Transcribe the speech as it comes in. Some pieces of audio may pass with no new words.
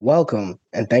Welcome,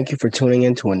 and thank you for tuning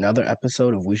in to another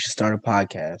episode of We Should Start a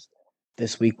Podcast.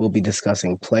 This week we'll be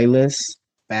discussing playlists,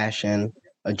 fashion,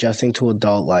 adjusting to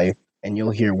adult life, and you'll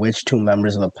hear which two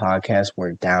members of the podcast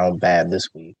were down bad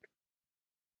this week.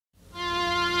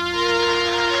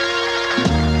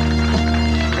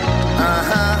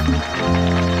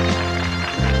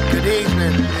 Good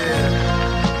evening,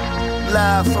 yeah.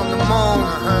 Live from the moon,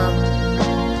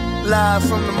 Live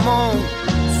from the moon,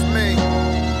 it's me,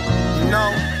 you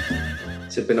know.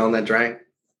 Sipping on that drink.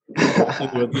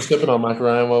 You sipping on, Mike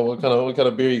Ryan? What kind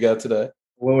of beer you got today?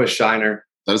 What was Shiner?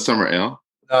 That is summer ale.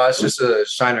 No, it's just a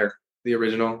Shiner, the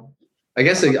original. I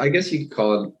guess you could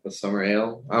call it a summer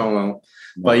ale. I don't know,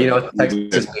 but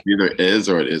Texas either is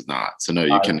or it is not. So no,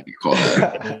 you can call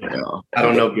that. I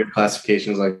don't know beer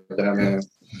classifications like that, man.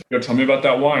 Yo, tell me about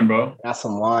that wine, bro. Got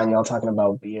some wine. Y'all talking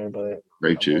about beer, but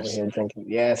grape I'm over juice. here drinking.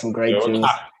 Yeah, some grape juice.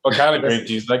 What kind of grape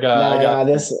juice? This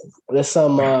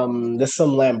some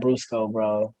Lambrusco,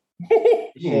 bro.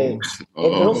 Shit.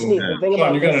 Oh, The thing Sean,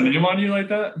 about you got a this- name on you like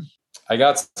that? I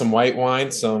got some white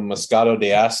wine, some Moscato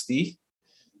d'Asti.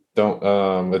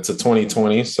 It's a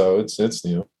 2020, so it's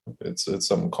new. It's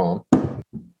something calm.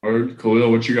 Or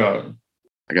Khalil, what you got?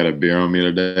 I got a beer on me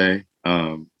today.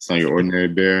 It's not your ordinary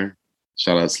beer.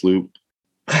 Shout out Sloop.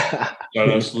 Shout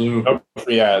out Slew. No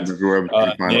free ads. Everywhere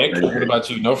between my Nick, favorite. what about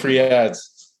you? No free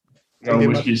ads. Got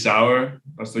whiskey sour.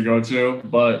 That's the go-to.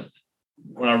 But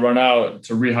when I run out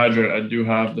to rehydrate, I do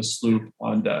have the Sloop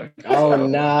on deck. Oh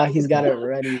nah, he's got it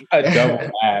ready. A double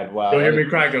ad. Wow. You'll hear me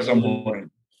crack at some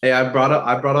point. Hey, I brought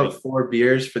up 4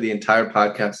 beers for the entire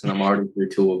podcast, and I'm already through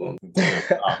 2 of them.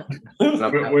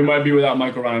 We might be without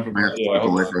Michael Ryan for I have to step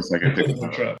away for a second. Pick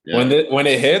it up. Yeah. When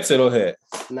it hits, it'll hit.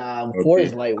 Nah, 4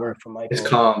 is light work for Michael. It's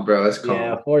calm, bro. It's calm.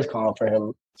 Yeah, 4 is calm for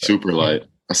him. Super light.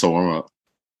 That's a warm up.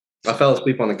 I fell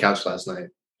asleep on the couch last night.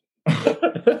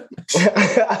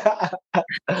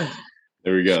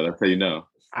 There we go. That's how you know.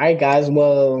 All right, guys.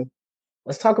 Well,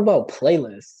 let's talk about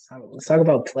playlists.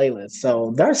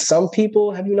 So there are some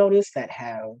people, have you noticed, that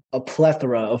have a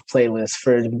plethora of playlists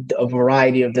for a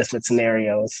variety of different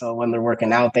scenarios. So when they're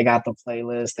working out, they got the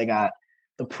playlist. They got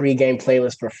the pregame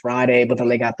playlist for Friday, but then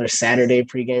they got their Saturday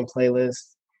pregame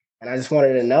playlist. And I just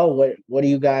wanted to know what do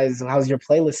you guys? How's your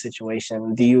playlist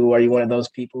situation? Are you one of those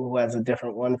people who has a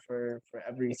different one for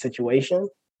every situation?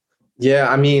 Yeah,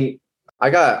 I mean, I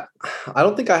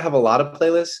don't think I have a lot of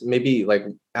playlists. Maybe like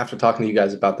after talking to you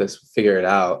guys about this, figure it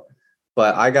out.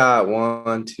 But I got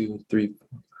 1, 2, 3,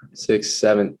 6,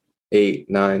 7, 8,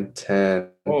 9, 10.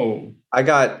 Oh, I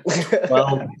got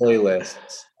 12 playlists.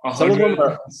 Some of 100.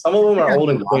 them are old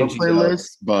and cringy.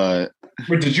 Playlist, but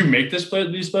Wait, did you make these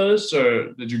playlists,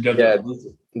 or did you get Yeah,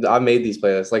 them? I made these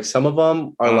playlists. Like some of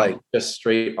them are like just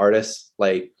straight artists.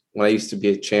 Like when I used to be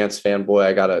a Chance fanboy,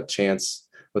 I got a Chance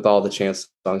with all the Chance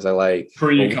songs I like.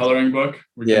 Pre-coloring book?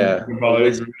 Yeah.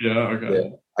 Yeah, okay. Yeah.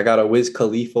 I got a Wiz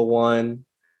Khalifa one.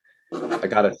 I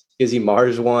got a Skizzy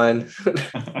Mars one.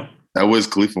 that Wiz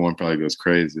Khalifa one probably goes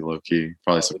crazy, low key.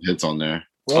 Probably some hits on there.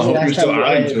 I hope you're still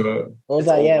adding to it. When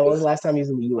was the last time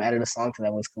you added a song to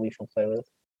that Wiz Khalifa playlist?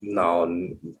 No,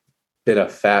 been a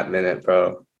fat minute,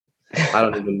 bro. I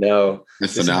don't even know.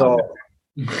 It's This an is album.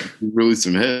 all- Really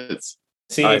some hits.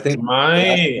 See, I think the my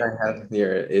last I have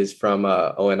here is from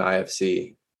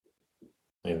ONIFC.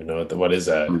 I don't even know what is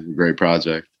that. It was a great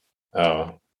project.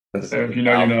 Oh, If you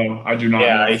know, you know. I do not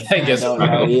yeah. know. I guess. I don't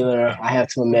know either. I have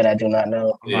to admit, I do not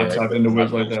know. I'm not tapped into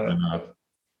Wiz like that.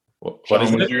 What is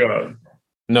Sean, it? you got?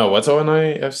 No, what's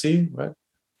ONIFC? What?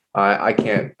 I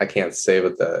can't say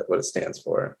what it stands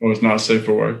for. Oh, it's not safe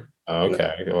for work. Oh,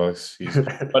 okay. Well, excuse me.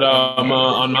 But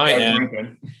on my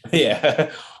end,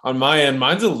 yeah, on my end,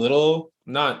 mine's a little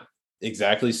not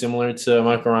exactly similar to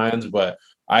Michael Ryan's, but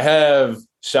I have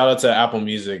shout out to Apple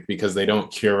Music because they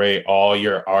don't curate all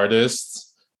your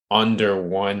artists under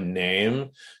one name.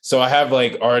 So I have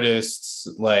like artists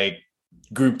like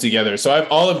grouped together. So I have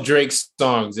all of Drake's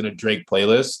songs in a Drake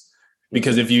playlist.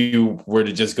 Because if you were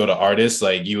to just go to artists,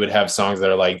 like you would have songs that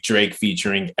are like Drake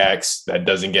featuring X that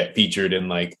doesn't get featured in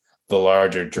like the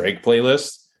larger Drake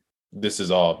playlist. This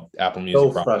is all Apple Music.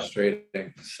 So property.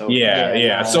 frustrating. So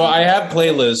Yeah. So I have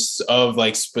playlists of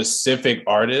like specific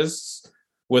artists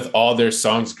with all their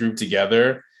songs grouped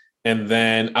together. And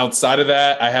then outside of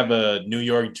that, I have a New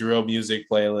York drill music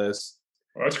playlist.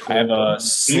 Oh, that's cool. I have a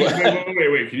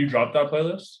Wait. Can you drop that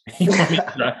playlist?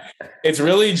 It's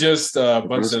really just a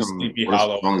bunch There's of some Sleepy worse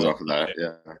Hollow songs off of that.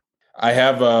 Yeah. I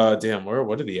have what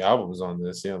are the albums on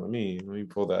this? Yeah, let me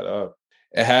pull that up.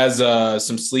 It has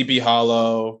some Sleepy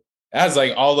Hollow. It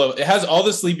has all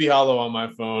the Sleepy Hollow on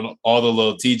my phone, all the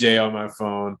little TJ on my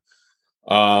phone.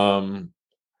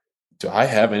 Do I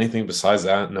have anything besides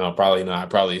that? No, probably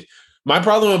not. My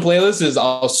problem with playlists is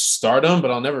I'll start them,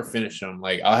 but I'll never finish them.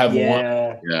 Like I'll have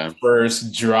one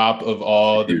first drop of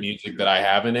all the music that I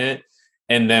have in it,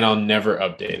 and then I'll never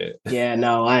update it. Yeah,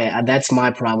 no, I that's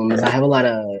my problem is I have a lot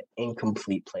of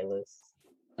incomplete playlists.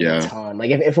 Yeah. A ton.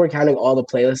 Like if we're counting all the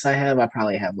playlists I have, I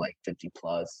probably have like 50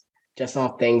 plus. Just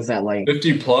off things that like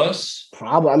 50 plus?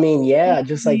 Probably. I mean, yeah,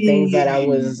 just like things that I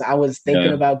was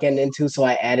thinking about getting into. So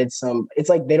I added some. It's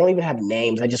like they don't even have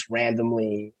names. I just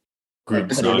randomly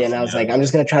put it in. I was like, I'm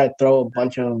just gonna try to throw a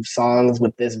bunch of songs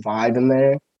with this vibe in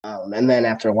there. And then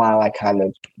after a while, I kind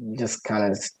of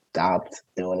stopped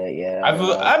doing it. Yeah, I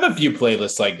have a few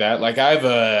playlists like that. Like I have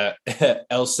a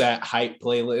LSAT hype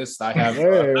playlist. I have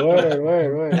word.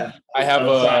 I have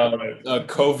a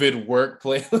COVID work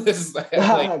playlist. I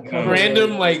have like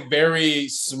random, like very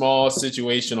small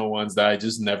situational ones that I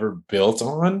just never built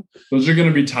on. Those are going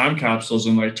to be time capsules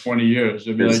in like 20 years.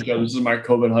 You'll be like, yo, this is my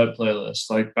COVID hype playlist.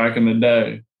 Like back in the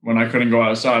day when I couldn't go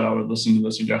outside, I would listen to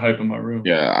this and get hype in my room.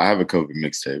 Yeah, I have a COVID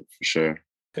mixtape for sure.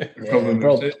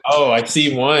 Oh, I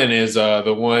see one is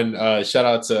the one shout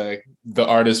out to the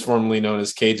artist formerly known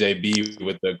as KJB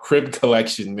with the Crib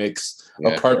Collection mix,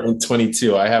 Apartment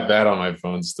 22. I have that on my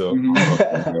phone still.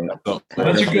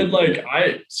 That's a good, like,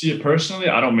 I see it personally.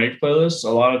 I don't make playlists. A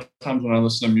lot of times when I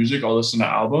listen to music, I'll listen to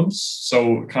albums.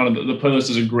 So kind of the playlist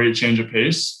is a great change of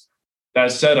pace. That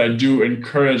said, I do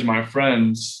encourage my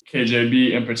friends,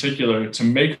 KJB in particular, to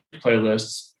make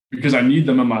playlists because I need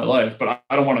them in my life, but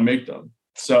I don't want to make them.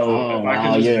 So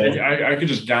I could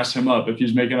just gas him up. If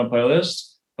he's making a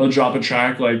playlist, he'll drop a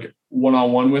track like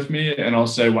one-on-one with me and I'll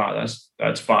say, wow,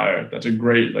 that's fire. That's a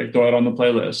great, like throw it on the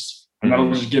playlist. And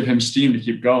that'll just give him steam to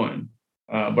keep going.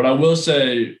 But I will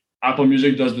say Apple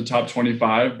Music does the top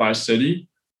 25 by city.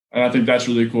 And I think that's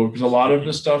really cool because a lot of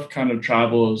the stuff kind of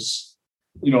travels,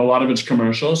 a lot of it's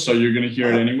commercial. So you're going to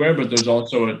hear it anywhere, but there's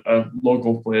also a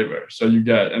local flavor. So you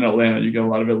get in Atlanta, you get a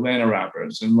lot of Atlanta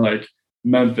rappers and like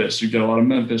Memphis, you get a lot of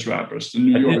Memphis rappers.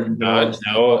 In New York, I did not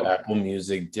know Apple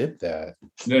Music did that.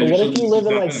 Yeah, what if you live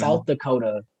in like South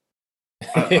Dakota?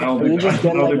 I don't think just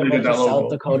get like a bunch of South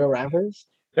Dakota rappers?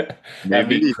 That'd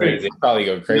be crazy. Probably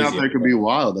go crazy. That could be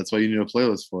wild. That's why you need a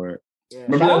playlist for it.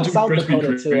 Yeah. Shout out South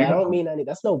Dakota too. I don't mean any.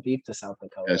 That's no beef to South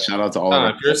Dakota. Yeah, shout out to all.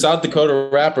 If you're a South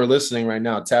Dakota rapper listening right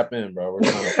now, tap in, bro. We're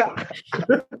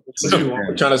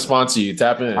trying to sponsor you.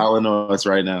 Tap in. I know us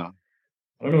right now.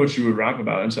 I don't know what you would rap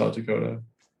about in South Dakota.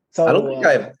 So I don't think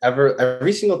I've ever,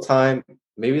 every single time,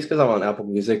 maybe it's because I'm on Apple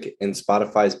Music and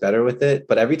Spotify's better with it,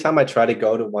 but every time I try to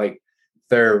go to like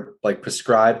their like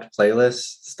prescribed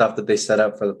playlists, stuff that they set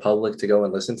up for the public to go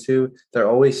and listen to, they're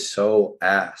always so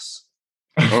ass.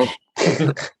 Oh.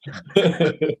 So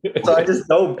I just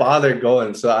don't bother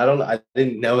going. So I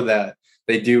didn't know that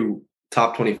they do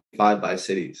top 25 by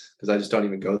cities because I just don't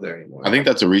even go there anymore. I think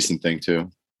that's a recent thing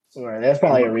too. Right, that's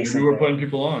probably a recent. You were putting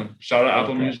people on. Shout out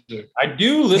Apple Music. I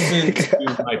do listen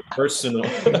to my personal.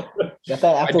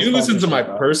 I do listen to my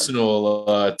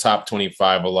personal top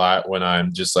 25 a lot when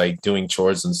I'm just like doing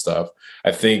chores and stuff.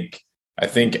 I think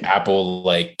Apple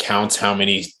like counts how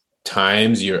many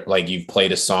times you've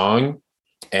played a song,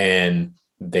 and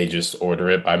they just order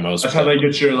it by most. That's how they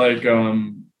get your like.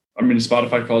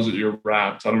 Spotify calls it your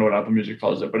Wrapped. I don't know what Apple Music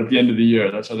calls it, but at the end of the year,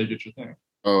 that's how they get your thing.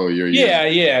 Oh,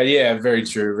 yeah. Very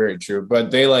true. But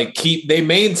they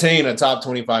maintain a top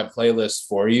 25 playlist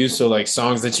for you. So like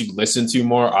songs that you listen to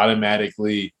more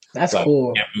automatically that's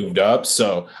cool. Get moved up.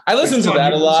 So I listen to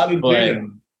that a lot. But wait,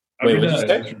 what did you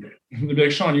say? They'd be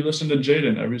like, Sean, you listen to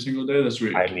Jaden every single day this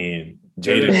week. I mean,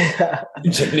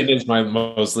 Jaden is my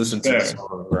most listened to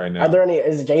song right now.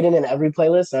 Is Jaden in every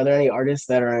playlist? Are there any artists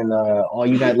that are in all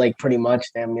you got like pretty much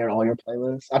damn near all your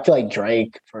playlists? I feel like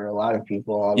Drake for a lot of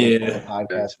people on the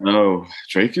podcast. No,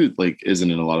 Drake isn't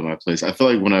in a lot of my playlists. I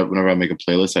feel like whenever I make a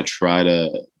playlist, I try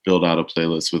to build out a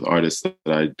playlist with artists that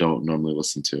I don't normally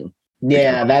listen to.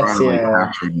 Yeah, that's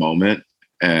capture a moment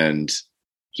and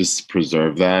just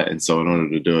preserve that. And so in order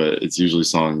to do it, it's usually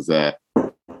songs that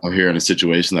I'll hear in a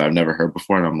situation that I've never heard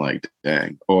before. And I'm like,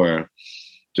 dang, or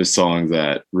just songs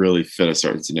that really fit a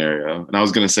certain scenario. And I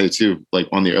was going to say too, like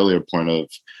on the earlier point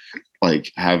of like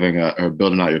having or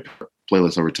building out your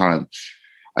playlist over time,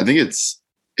 I think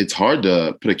it's hard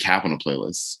to put a cap on a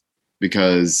playlist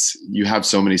because you have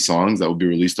so many songs that will be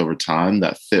released over time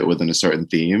that fit within a certain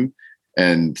theme.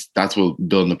 And that's what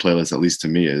building a playlist, at least to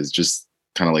me, is just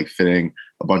kind of like fitting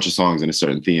a bunch of songs in a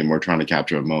certain theme or trying to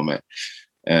capture a moment.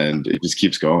 And it just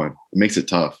keeps going. It makes it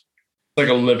tough. It's like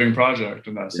a living project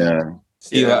in that sense.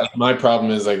 Yeah. My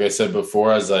problem is, like I said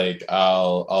before, I was like,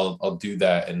 I'll do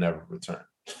that and never return.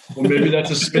 Well, maybe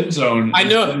that's a spin zone. I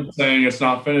know. Instead of saying it's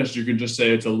not finished, you could just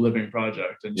say it's a living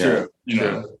project. And Yeah, you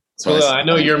know, So Well, I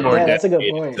know you're more. Yeah, that's a good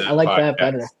dedicated point. to I like that podcasts.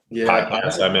 better. Yeah.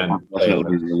 Podcasts. I mean,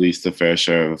 definitely released a fair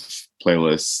share of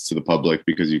playlists to the public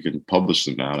because you can publish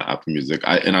them now on Apple Music.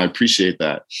 I appreciate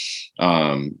that.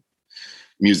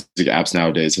 Music apps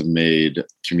nowadays have made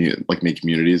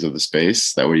communities of the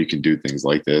space that way you can do things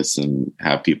like this and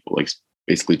have people like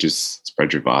basically just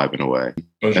spread your vibe in a way.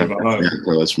 And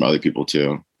playlists from other people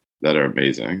too that are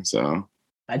amazing. So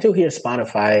I do hear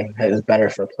Spotify is better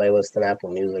for playlists than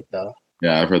Apple Music, though.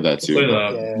 yeah, I've heard that too. Play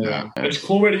that. Yeah. It's a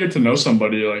cool way to get to know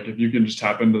somebody. Like if you can just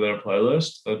tap into their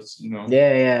playlist, that's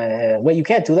Yeah. Wait, you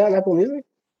can't do that on Apple Music?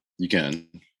 You can.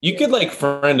 you could like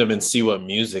friend them and see what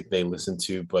music they listen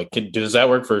to. But does that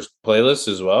work for playlists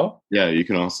as well? Yeah, you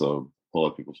can also pull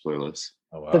up people's playlists.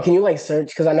 Oh, wow. But can you like search?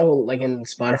 Because I know like in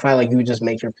Spotify, like you would just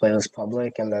make your playlist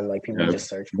public and then like people just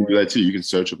search You can for do it. that too. You can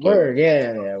search a playlist. Word,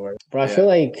 yeah, word. Bro, I feel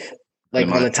like Yeah,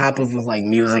 on the top of like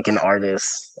music and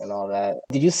artists and all that.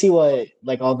 Did you see what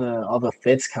like all the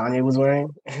fits Kanye was wearing?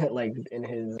 Like in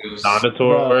his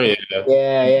Donator,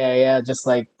 yeah. Yeah. Just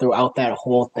like throughout that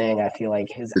whole thing, I feel like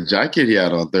his The jacket he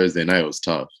had on Thursday night was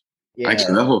tough. yeah.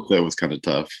 Actually, that whole fit was kind of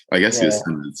tough. I guess he Yeah.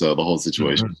 ascended, so the whole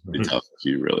situation was pretty tough if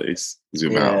you really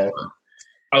zoom Yeah. out.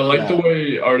 I like the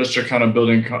way artists are kind of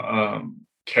building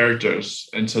characters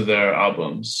into their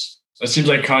albums. It seems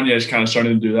like Kanye is kind of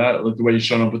starting to do that, like the way he's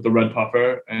shown up with the red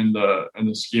puffer and the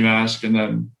ski mask, and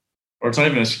then, or it's not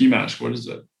even a ski mask. What is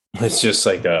it? It's just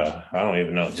like I don't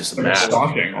even know, just a Like a mask.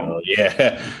 stocking. Oh,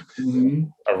 yeah. Mm-hmm.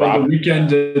 A Like rock. the Weeknd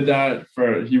did that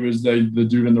for he was the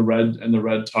dude in the red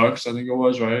tux, I think it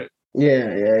was, right?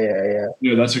 Yeah.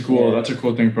 Yeah, that's a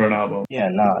cool thing for an album. Yeah,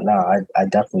 I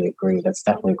definitely agree. That's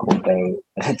definitely a cool thing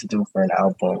to do for an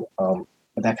album.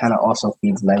 But that kind of also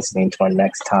feeds nicely into our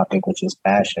next topic, which is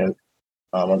fashion.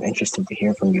 I'm interested to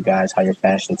hear from you guys how your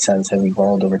fashion sense has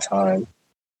evolved over time,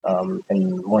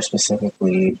 and more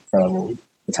specifically from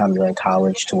the time you were in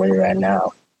college to where you're at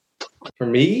now. For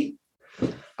me,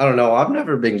 I don't know. I've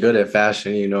never been good at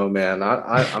fashion, man.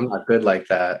 I'm not good like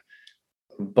that.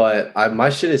 But my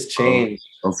shit has changed.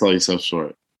 Don't sell yourself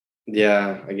short.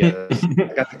 Yeah, I guess.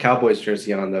 I got the Cowboys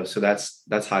jersey on though, so that's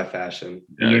high fashion.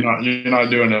 You're not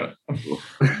doing it.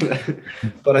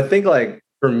 But I think like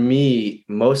for me,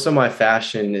 most of my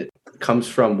fashion comes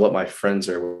from what my friends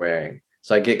are wearing.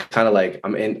 So I get kind of like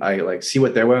I like see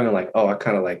what they're wearing and like, oh, I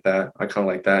kind of like that. I kind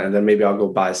of like that. And then maybe I'll go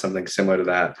buy something similar to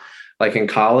that. Like in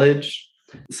college,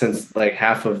 since like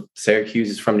half of Syracuse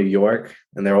is from New York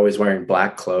and they're always wearing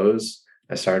black clothes,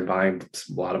 I started buying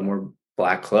a lot of more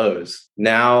black clothes.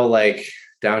 Now, like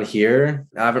down here,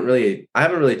 I haven't really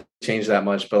changed that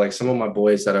much, but like some of my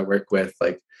boys that I work with,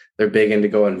 like they're big into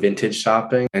going vintage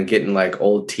shopping and getting like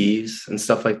old tees and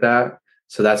stuff like that.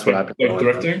 So that's what I've been like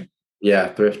doing. thrifting.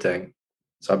 Yeah, thrifting.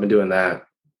 So I've been doing that.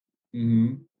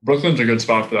 Mm-hmm. Brooklyn's a good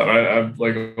spot for that. I've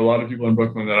like a lot of people in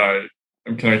Brooklyn that I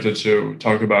am connected to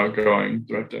talk about going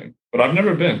thrifting, but I've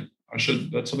never been.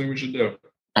 That's something we should do.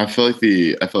 I feel like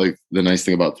the nice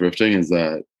thing about thrifting is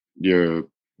that you're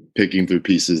picking through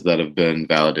pieces that have been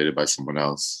validated by someone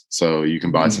else. So you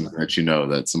can buy something that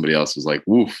that somebody else was like,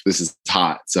 woof, this is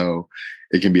hot. So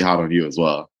it can be hot on you as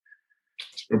well.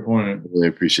 That's a good point. I really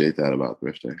appreciate that about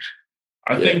thrifting.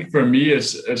 I think for me,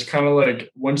 it's kind of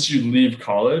like once you leave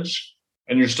college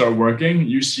and you start working,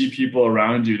 you see people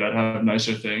around you that have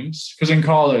nicer things. Because in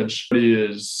college,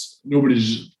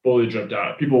 nobody's fully dripped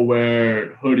out. People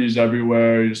wear hoodies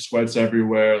everywhere, sweats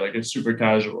everywhere. Like it's super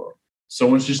casual. So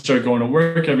once you start going to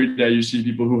work every day, you see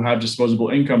people who have disposable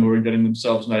income who are getting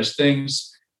themselves nice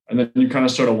things. And then you kind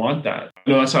of sort of want that. I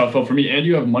know that's how it felt for me. And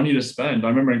you have money to spend. I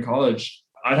remember in college,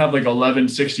 I'd have like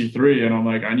 1163 and I'm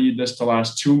like, I need this to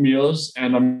last 2 meals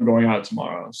and I'm going out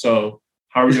tomorrow. So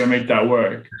how are we going to make that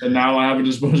work? And now I have a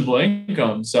disposable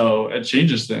income. So it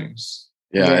changes things.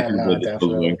 Yeah, I Yeah, think no, the disposable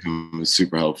definitely. income is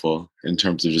super helpful in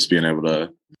terms of just being able to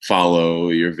follow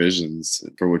your visions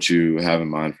for what you have in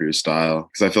mind for your style.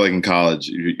 Because I feel like in college,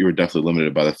 you were definitely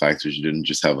limited by the fact that you didn't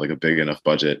just have like a big enough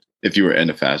budget if you were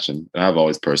into fashion. And I've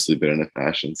always personally been into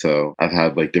fashion. So I've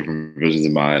had like different visions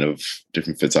in mind of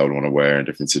different fits I would want to wear in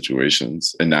different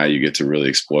situations. And now you get to really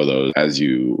explore those as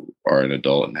you are an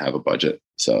adult and have a budget.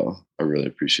 So I really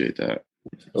appreciate that.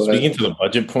 Speaking to the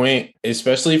budget point,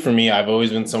 especially for me, I've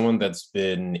always been someone that's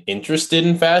been interested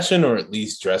in fashion or at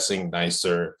least dressing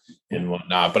nicer and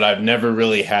whatnot, but I've never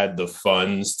really had the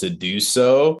funds to do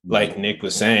so. Like Nick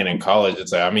was saying, in college,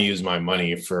 it's like I'm gonna use my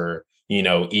money for,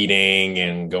 eating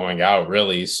and going out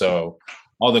really. So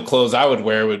all the clothes I would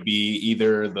wear would be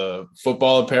either the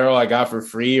football apparel I got for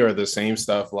free or the same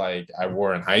stuff like I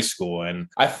wore in high school. And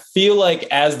I feel like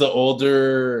as the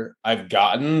older I've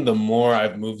gotten, the more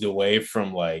I've moved away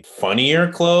from like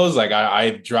funnier clothes. Like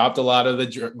I dropped a lot of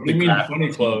What do you mean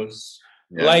funny clothes?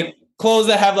 Yeah. Like clothes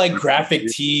that have like graphic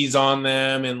tees on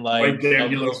them and like damn,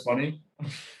 he looks funny.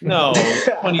 No,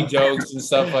 funny jokes and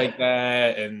stuff like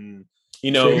that. And you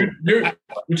know, so you're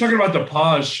talking about the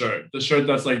Pause shirt, the shirt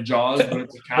that's like Jaws, but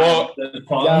it's a cat. Well,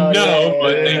 Pause.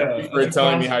 Thank you for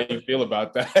telling me how you feel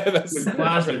about that. It's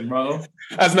classic, bro.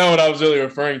 That's not what I was really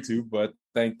referring to, but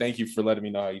thank you for letting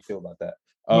me know how you feel about that.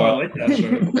 I like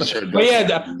that shirt. But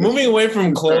yeah, moving away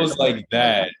from clothes like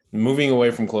that,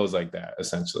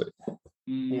 essentially.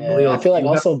 Yeah, I feel like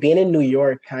also being in New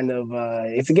York kind of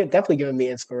it's definitely giving me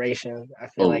inspiration. I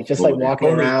feel like just like walking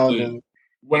around and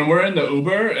when we're in the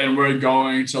Uber and we're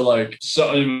going to like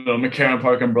McCarran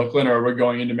Park in Brooklyn or we're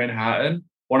going into Manhattan,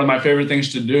 one of my favorite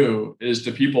things to do is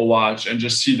to people watch and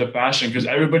just see the fashion because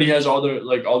everybody has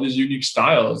all these unique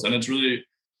styles and it's really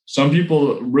some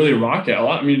people really rock it a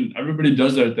lot. I mean, everybody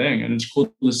does their thing and it's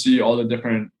cool to see all the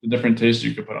different tastes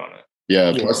you could put on it.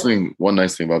 Yeah, one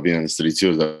nice thing about being in the city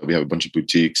too is that we have a bunch of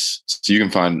boutiques. So you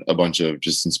can find a bunch of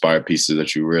just inspired pieces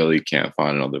that you really can't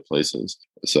find in other places.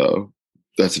 So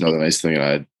that's another nice thing. And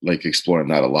I like exploring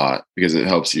that a lot because it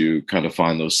helps you kind of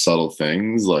find those subtle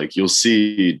things. Like you'll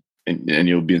see and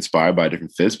you'll be inspired by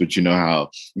different fits, but you know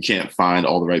how you can't find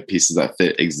all the right pieces that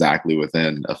fit exactly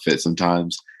within a fit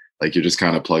sometimes. Like you're just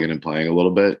kind of plugging and playing a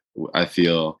little bit. I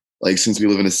feel like since we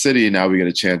live in a city, now we get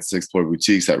a chance to explore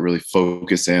boutiques that really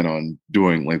focus in on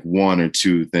doing like one or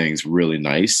two things really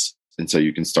nice. And so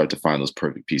you can start to find those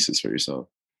perfect pieces for yourself.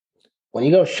 When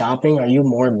you go shopping, are you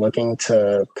more looking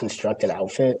to construct an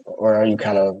outfit or are you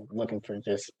kind of looking for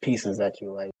just pieces that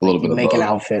you like? A little bit make of an both.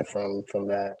 outfit from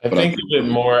that. I think of it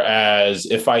more as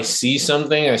if I see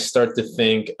something, I start to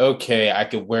think, okay, I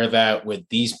could wear that with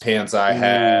these pants I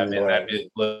have, and that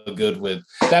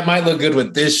might look good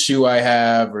with this shoe I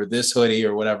have or this hoodie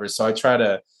or whatever. So I try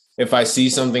to, if I see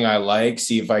something I like,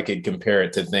 see if I could compare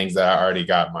it to things that I already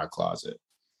got in my closet.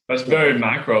 That's very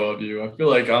macro of you. I feel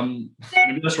like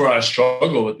maybe that's where I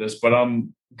struggle with this, but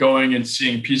I'm going and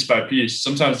seeing piece by piece.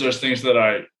 Sometimes there's things that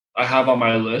I have on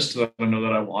my list that I know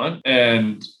that I want.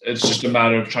 And it's just a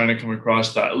matter of trying to come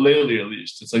across that lately, at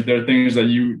least. It's like there are things that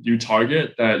you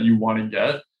target that you want to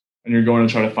get and you're going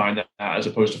to try to find that as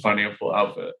opposed to finding a full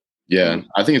outfit. Yeah,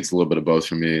 I think it's a little bit of both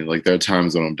for me. Like there are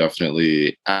times when I'm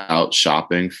definitely out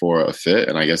shopping for a fit.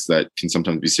 And I guess that can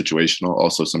sometimes be situational.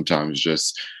 Also sometimes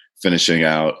just finishing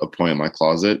out a point in my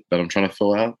closet that I'm trying to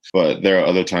fill out. But there are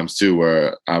other times too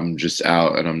where I'm just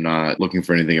out and I'm not looking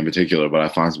for anything in particular, but I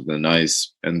find something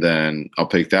nice and then I'll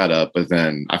pick that up. But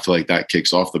then I feel like that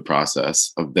kicks off the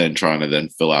process of then trying to then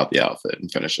fill out the outfit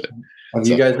and finish it. Have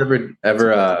you guys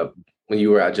ever when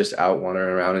you were just out wandering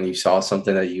around and you saw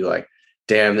something that you like,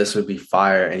 damn, this would be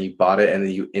fire, and you bought it and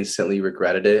then you instantly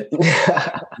regretted it?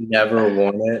 Never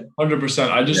worn it?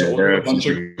 100%. I just ordered a bunch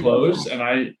of clothes and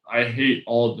I hate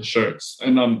all of the shirts.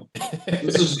 And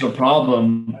this is the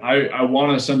problem. I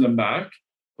want to send them back,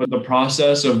 but the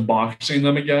process of boxing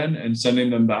them again and sending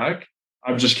them back,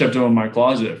 I've just kept them in my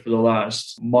closet for the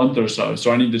last month or so.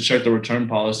 So I need to check the return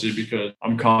policy because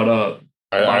I'm caught up.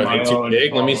 Are they too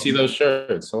big? Let me see those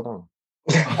shirts. Hold on.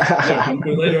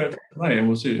 Later tonight and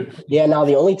we'll see. Yeah, now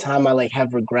the only time I like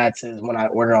have regrets is when I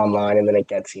order online and then it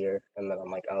gets here and then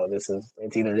I'm like, oh, it's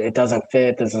either it doesn't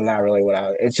fit, this is not really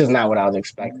it's just not what I was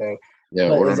expecting. Yeah,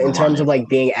 but in terms of like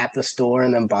being at the store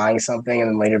and then buying something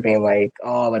and then later being like,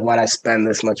 oh, like why'd I spend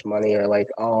this much money, or like,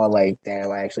 oh, like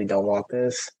damn, I actually don't want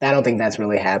this. I don't think that's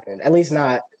really happened. At least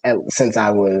not since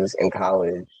I was in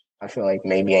college. I feel like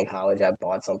maybe in college I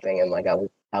bought something and like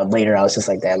later I was just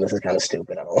like, damn, this is kind of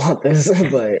stupid, I don't want this.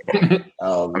 But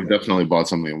I've definitely bought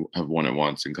something, I've worn it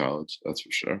once in college, that's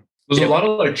for sure. There's a lot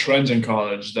of like trends in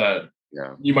college that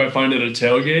you might find at a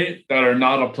tailgate that are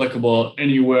not applicable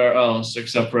anywhere else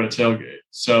except for a tailgate.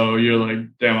 So you're like,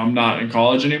 damn, I'm not in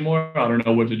college anymore. I don't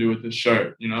know what to do with this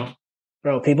shirt, you know?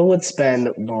 Bro, people would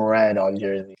spend bread on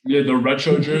jerseys. Yeah, the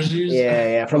retro jerseys.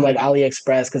 yeah, from like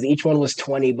AliExpress, because each one was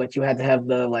 $20, but you had to have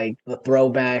the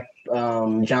throwback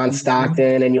John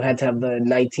Stockton, and you had to have the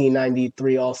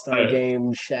 1993 All-Star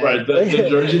Game Shaq. Right, the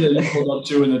jersey that you pulled up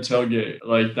to in the tailgate,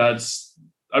 like that's.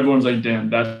 Everyone's like, damn,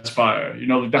 that's fire. You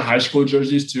know, like the high school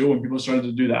jerseys too. When people started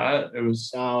to do that, it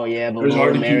was it was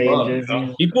hard to keep up. Jersey. You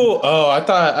know? People, I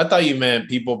thought you meant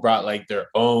people brought like their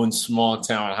own small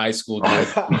town high school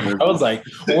jerseys. I was like,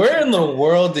 where in the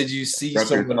world did you see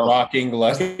someone rocking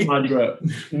like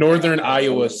Northern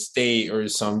Iowa State or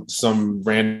some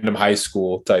random high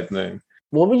school type thing?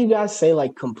 What would you guys say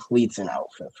like completes an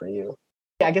outfit for you?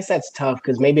 I guess that's tough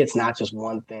because maybe it's not just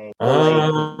one thing.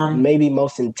 Like maybe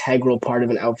most integral part of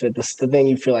an outfit, the thing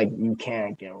you feel like you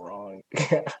can't get wrong.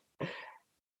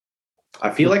 I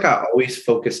feel like I always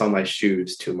focus on my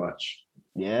shoes too much.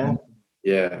 Yeah.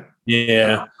 Yeah.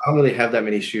 Yeah. I don't really have that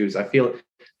many shoes. I feel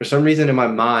for some reason in my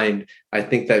mind, I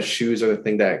think that shoes are the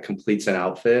thing that completes an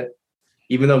outfit,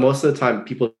 even though most of the time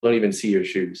people don't even see your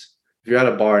shoes. If you're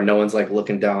at a bar, no one's like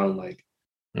looking down like,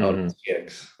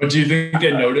 But do you think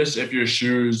they notice if your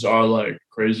shoes are like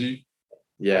crazy?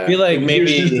 Yeah. I feel like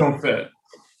maybe your shoes don't fit.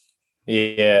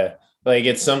 Yeah. Like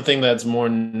it's something that's more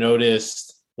noticed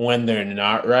when they're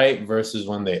not right versus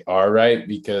when they are right.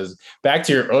 Because back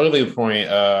to your earlier point,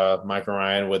 Michael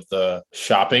Ryan, with the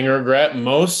shopping regret,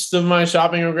 most of my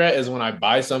shopping regret is when I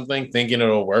buy something thinking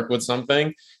it'll work with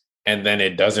something and then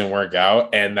it doesn't work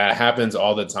out. And that happens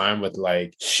all the time with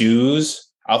like shoes.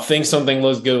 I'll think something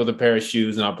looks good with a pair of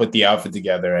shoes and I'll put the outfit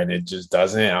together and it just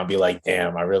doesn't. I'll be like,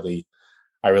 damn, I really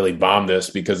bombed this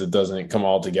because it doesn't come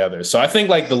all together. So I think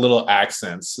like the little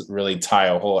accents really tie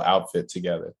a whole outfit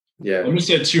together. Yeah. Let me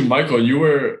say too, Michael, you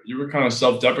were kind of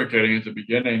self-deprecating at the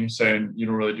beginning, saying you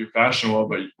don't really do fashion well,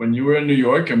 but when you were in New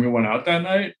York and we went out that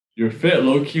night, your fit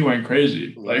low-key went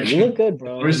crazy. Like you look good,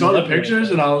 bro. We saw the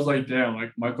pictures and I was like, damn,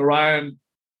 like Michael Ryan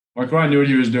knew what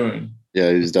he was doing.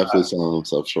 Yeah, he's definitely selling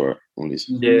himself short when he's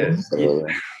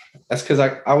That's because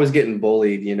I was getting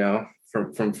bullied,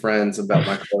 from friends about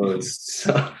my clothes.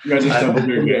 So you guys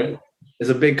just it's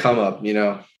a big come up,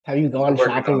 Have you gone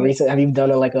shopping recently? Have you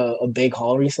done a big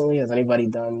haul recently? Has anybody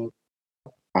done?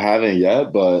 I haven't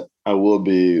yet, but I will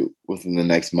be within the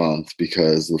next month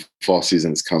because the fall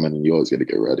season is coming and you always got to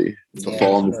get ready. The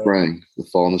fall and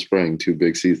the spring, 2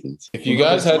 big seasons. If you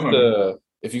guys had to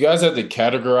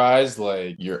categorize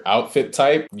like your outfit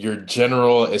type, your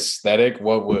general aesthetic,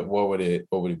 what would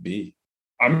it be?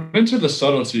 I'm into the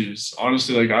subtleties.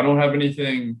 Honestly, like I don't have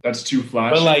anything that's too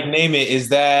flashy. But like name it. Is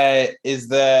that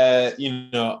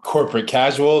corporate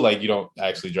casual? Like you don't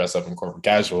actually dress up in corporate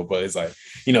casual, but it's like,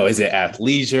 is it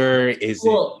athleisure?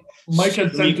 Mike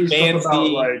had sent through stuff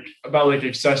about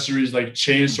accessories, like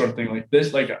chain sort of thing. Like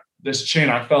this chain,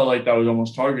 I felt like that was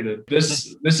almost targeted.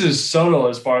 This is subtle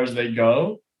as far as they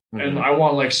go. And I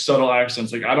want like subtle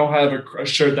accents. Like I don't have a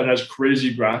shirt that has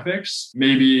crazy graphics,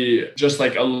 maybe just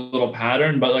like a little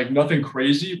pattern, but like nothing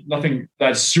crazy, nothing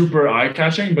that's super eye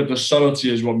catching, but the subtlety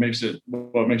is what makes it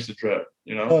drip,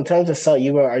 So in terms of are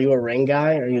you a ring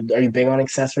guy? Are you big on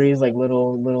accessories, like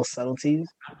little subtleties?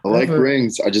 I like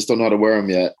rings. I just don't know how to wear them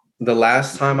yet. The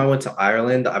last time I went to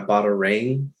Ireland, I bought a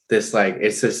ring. It's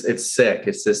sick.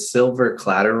 It's this silver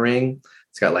clatter ring.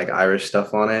 It's got like Irish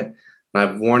stuff on it. And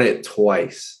I've worn it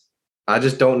twice. I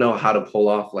just don't know how to pull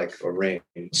off like a ring.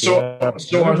 So our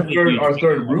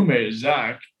third roommate,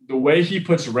 Zach, the way he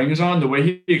puts rings on, the way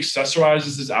he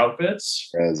accessorizes his outfits,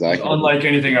 is unlike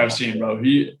anything I've seen, bro.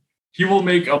 He will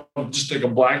make just like a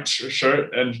black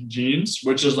shirt and jeans,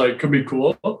 which is like could be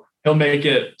cool. He'll make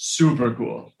it super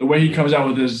cool. The way he comes out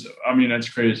with that's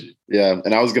crazy. Yeah,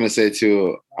 and I was gonna say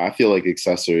too, I feel like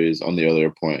accessories on the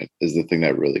earlier point is the thing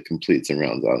that really completes and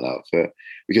rounds out an outfit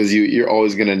because you're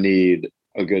always gonna need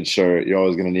a good shirt. You're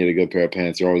always going to need a good pair of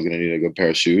pants. You're always going to need a good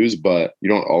pair of shoes, but you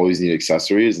don't always need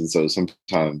accessories. And so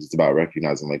sometimes it's about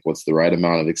recognizing like what's the right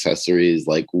amount of accessories,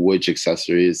 like which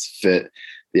accessories fit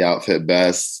the outfit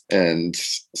best and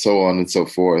so on and so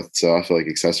forth. So I feel like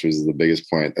accessories is the biggest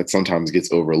point that sometimes gets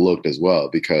overlooked as well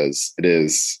because it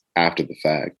is after the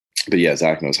fact. But yeah,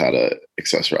 Zach knows how to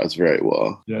accessorize very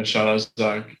well. Yeah, shout out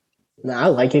Zach. No, I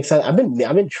like it. I've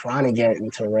been trying to get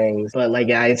into rings, but like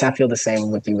I feel the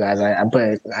same with you guys.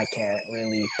 But I can't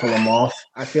really pull them off.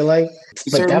 I feel like,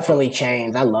 but definitely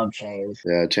chains. I love chains.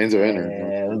 Yeah, chains are in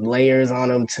there. Layers on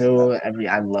them too.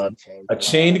 I love chains. A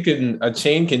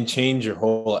chain can change your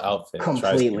whole outfit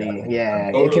completely.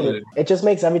 Yeah, totally. It just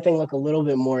makes everything look a little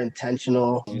bit more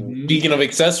intentional. Speaking of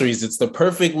accessories, it's the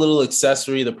perfect little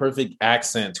accessory, the perfect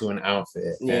accent to an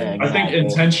outfit. Yeah, exactly. I think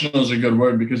intentional is a good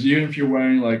word because even if you're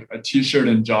wearing like a t-shirt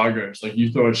and joggers, like you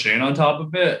throw a chain on top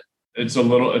of it, it's a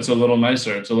little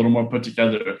nicer. It's a little more put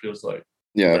together, it feels like.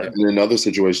 Yeah, right. And in other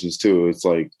situations too, it's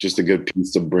like just a good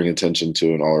piece to bring attention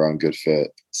to an all-around good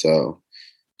fit. So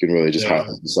you can really just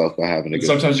highlight yourself by having a good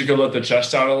sometimes you can let the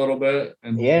chest out a little bit.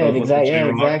 And exactly.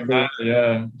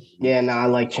 Yeah. No, I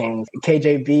like chains.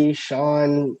 KJB,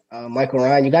 Sean, Michael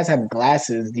Ryan, you guys have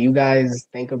glasses. Do you guys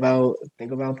think about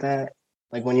that?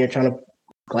 Like when you're trying to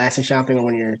glasses shopping or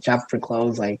when you're shopping for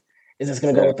clothes, like is this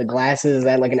going to go with the glasses? Is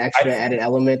that like an extra added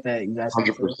element that you guys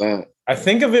 100%. I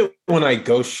think of it when I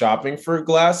go shopping for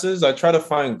glasses. I try to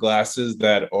find glasses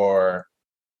that are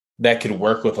that could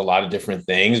work with a lot of different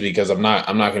things because I'm not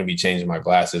going to be changing my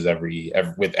glasses every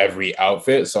with every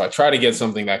outfit. So I try to get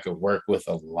something that could work with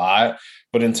a lot.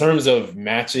 But in terms of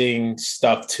matching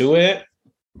stuff to it,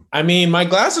 I mean, my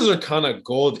glasses are kind of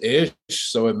gold-ish,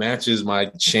 so it matches my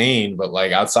chain. But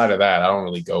like outside of that, I don't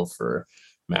really go for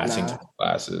matching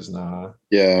glasses. Nah.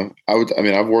 Yeah,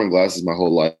 I've worn glasses my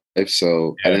whole life,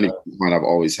 so at any point, I've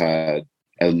always had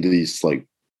at least like,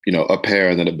 you know, a pair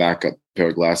and then a backup pair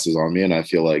of glasses on me. And I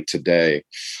feel like today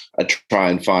I try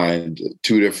and find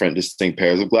two different distinct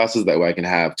pairs of glasses. That way I can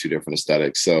have two different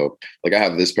aesthetics. So like I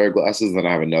have this pair of glasses, and then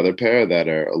I have another pair that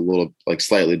are a little like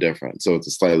slightly different. So it's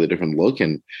a slightly different look,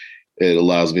 and it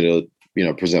allows me to, you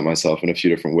know, present myself in a few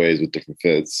different ways with different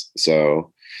fits.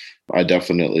 So I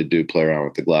definitely do play around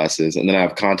with the glasses. And then I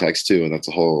have contacts too. And that's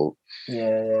a whole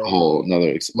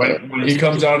another. When he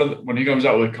comes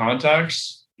out with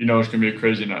contacts, you know, it's going to be a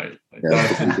crazy night. Like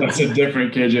that's a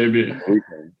different KJB.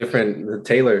 Different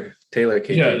Taylor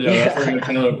KJB. Yeah, that's a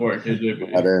Taylor for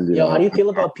KJB. Yo, how do you feel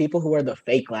about people who wear the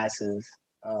fake glasses?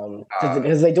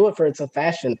 Because they do it it's a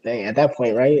fashion thing at that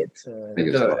point, right? It's an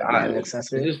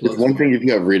accessory. It's one thing if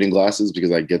you have reading glasses,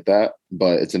 because I get that,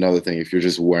 but it's another thing if you're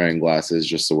just wearing glasses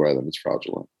just to wear them. It's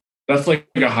fraudulent. That's like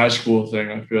a high school thing.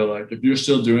 I feel like if you're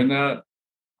still doing that,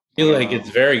 I feel like it's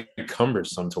very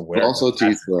cumbersome to wear. But also to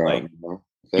each their own, you know?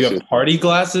 You have party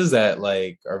glasses that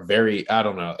like are very, I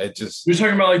don't know. It just, you're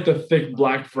talking about like the thick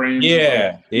black frame.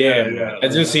 Yeah.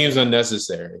 It just seems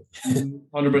unnecessary.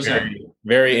 100%.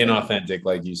 Very inauthentic,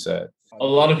 like you said. A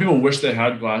lot of people wish they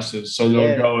had glasses, so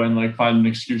they'll go and like find an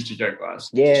excuse to get glasses.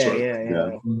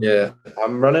 Yeah.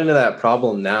 I'm running into that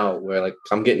problem now where like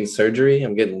I'm getting surgery,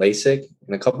 I'm getting LASIK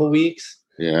in a couple of weeks.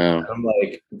 Yeah. I'm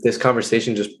like, this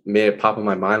conversation just made it pop in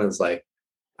my mind. It's like,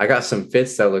 I got some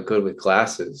fits that look good with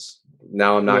glasses.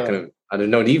 Now I'm not going to, there's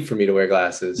no need for me to wear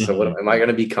glasses. So am I going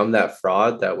to become that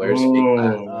fraud that wears fake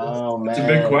glasses? Oh, man. It's a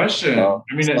big question. I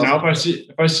mean, now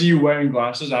if I see you wearing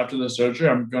glasses after the surgery,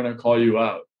 I'm going to call you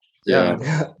out. Yeah.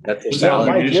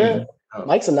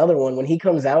 Mike's another one. When he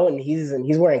comes out and he's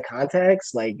wearing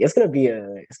contacts, like it's gonna be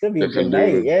a good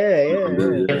night. Yeah.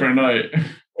 Different night.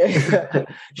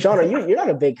 Sean, you're not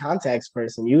a big contacts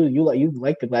person. You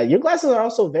like the glasses. Your glasses are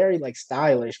also very like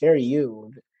stylish, very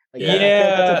you. Like,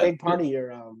 that's a big part of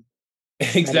your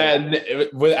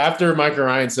Exactly. After Michael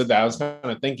Ryan said that, I was kind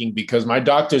of thinking, because my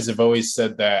doctors have always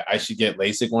said that I should get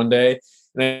LASIK one day.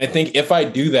 And I think if I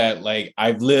do that, like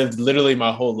I've lived literally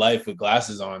my whole life with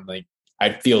glasses on, like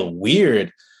I'd feel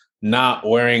weird not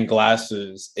wearing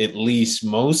glasses at least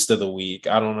most of the week.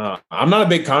 I don't know. I'm not a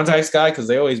big contacts guy because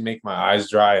they always make my eyes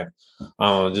dry,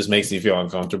 and it just makes me feel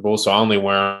uncomfortable. So I only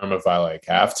wear them if I like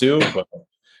have to. But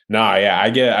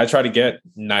I try to get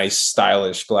nice,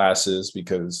 stylish glasses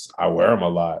because I wear them a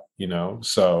lot, you know?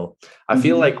 So I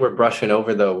feel like we're brushing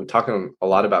over, though. We're talking a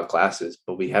lot about glasses,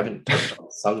 but we haven't touched on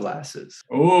sunglasses.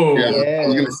 Oh, I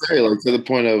was going to say, like, to the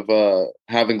point of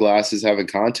having glasses, having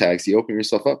contacts, you open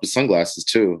yourself up to sunglasses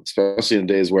too, especially in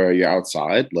days where you're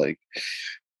outside. Like,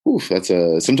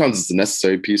 sometimes it's a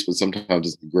necessary piece, but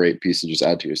sometimes it's a great piece to just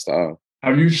add to your style.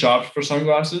 Have you shopped for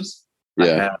sunglasses?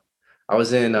 Yeah. I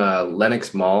was in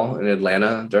Lenox Mall in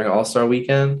Atlanta during All-Star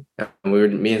weekend,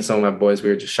 and me and some of my boys, we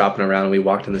were just shopping around, and we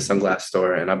walked in the sunglass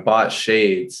store, and I bought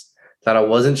shades that I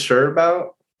wasn't sure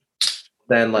about.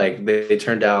 Then like they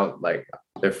turned out like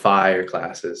they're fire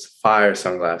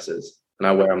sunglasses, and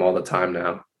I wear them all the time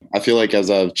now. I feel like as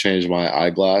I've changed my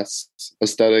eyeglass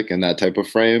aesthetic and that type of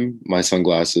frame, my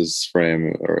sunglasses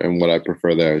frame and what I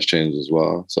prefer there has changed as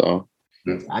well. So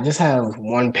I just have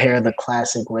one pair of the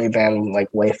classic Ray-Ban like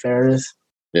Wayfarers.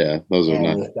 Yeah, those are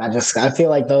nice. I feel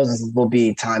like those will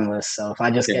be timeless. So if I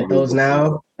just get those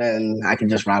now, then I can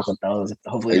just rock with those.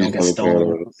 Hopefully they don't get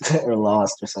stolen or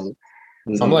lost or something.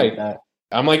 I'm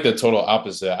like the total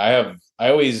opposite. I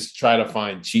always try to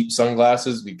find cheap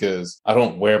sunglasses because I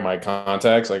don't wear my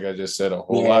contacts, like I just said, a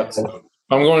whole lot. So if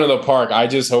I'm going to the park, I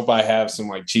just hope I have some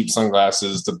like cheap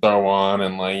sunglasses to throw on,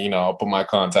 and like, you know, I'll put my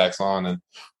contacts on and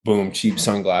boom, cheap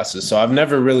sunglasses. So I've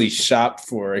never really shopped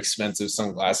for expensive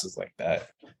sunglasses like that.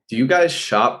 Do you guys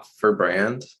shop for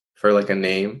brands, for like a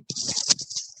name?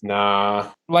 Nah.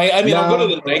 Like, I mean, I'll go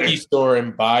to the Nike store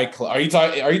and buy clothes. Are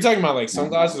you talking about like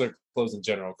sunglasses or clothes in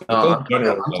general? I'm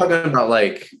talking about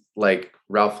like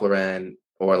Ralph Lauren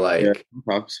or like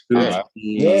I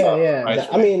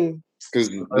mean, because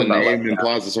the name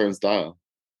implies a certain style.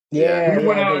 We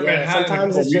went out in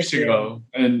Manhattan a couple weeks ago,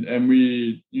 and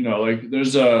we, you know, like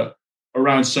there's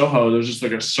around Soho, there's just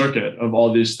like a circuit of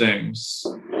all these things,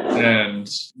 and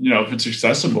you know, if it's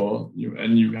accessible, you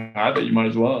have it, you might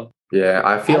as well. Yeah,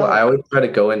 I always try to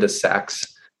go into Saks,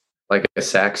 like a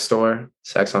Saks store,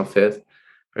 Saks on Fifth,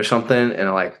 or something, and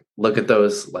I like look at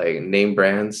those like name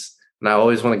brands, and I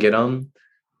always want to get them,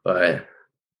 but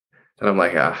and I'm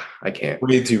like, I can't.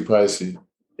 Way too pricey.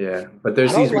 Yeah, but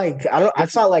there's these.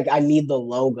 It's not like I need the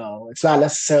logo. It's not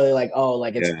necessarily like, oh,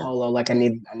 like it's Yeah. polo. Like I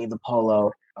need the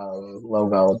polo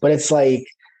logo. But it's like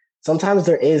sometimes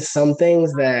there is some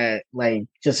things that like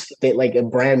just fit, like a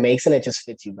brand makes and it just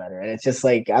fits you better. And it's just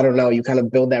like, I don't know, you kind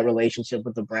of build that relationship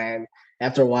with the brand.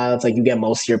 After a while, it's like you get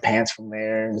most of your pants from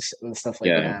there and stuff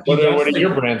like that. What are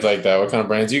your brands like that? What kind of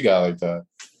brands you got like that?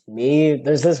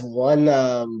 There's this one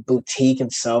boutique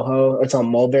in Soho. It's on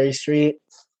Mulberry Street.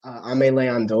 Ame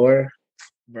Leon Dor,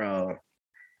 bro.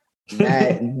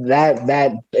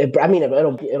 It'll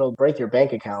break your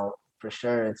bank account for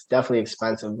sure. It's definitely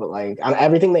expensive, but like on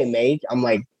everything they make, I'm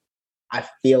like, I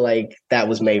feel like that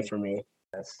was made for me.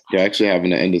 You're actually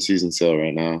having an end of season sale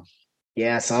right now.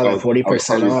 Yeah, I saw that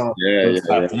 40% off. Yeah. You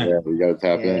gotta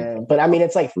tap in. But I mean,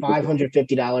 it's like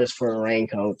 $550 for a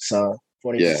raincoat, so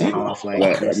 40% off. Like,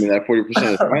 I mean, that 40%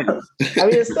 is fine. I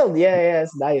mean, it's still,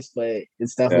 it's nice, but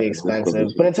it's definitely expensive.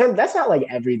 But in terms, that's not like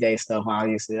everyday stuff.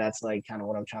 Obviously, that's like kind of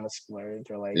what I'm trying to splurge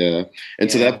or like. Yeah, and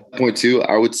to that point too,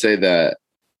 I would say that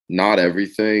not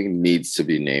everything needs to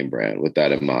be name brand. With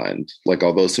that in mind, like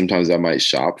although sometimes I might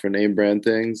shop for name brand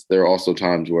things, there are also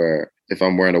times where if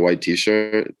I'm wearing a white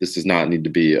T-shirt, this does not need to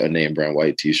be a name brand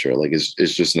white T-shirt. Like it's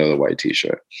just another white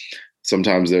T-shirt.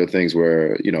 Sometimes there are things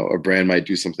where, a brand might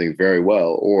do something very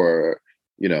well, or,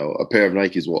 a pair of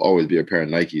Nikes will always be a pair of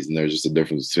Nikes. And there's just a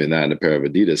difference between that and a pair of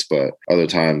Adidas. But other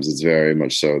times it's very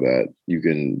much so that you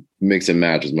can mix and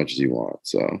match as much as you want.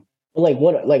 So like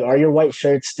are your white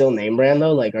shirts still name brand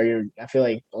though? Like I feel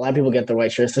like a lot of people get their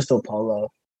white shirts, they're still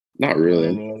polo. Not really.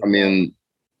 I mean,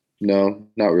 no,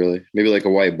 not really. Maybe like a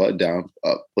white button down,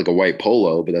 like a white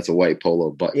polo, but that's a white polo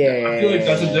button. Yeah, I feel like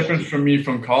that's a difference for me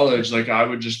from college. Like I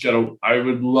would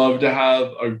love to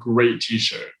have a great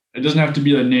T-shirt. It doesn't have to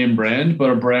be a name brand, but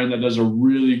a brand that does a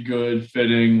really good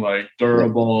fitting, like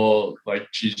durable,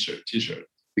 like T-shirt.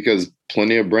 Because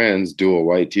plenty of brands do a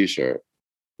white T-shirt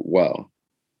well.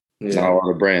 Yeah. Not a lot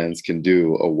of brands can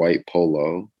do a white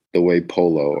polo the way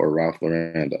Polo or Ralph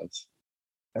Lauren does.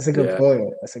 That's a good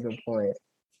point. That's a good point.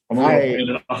 I'm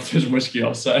gonna off this whiskey,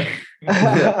 I'll say.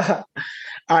 All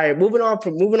right, moving on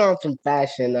from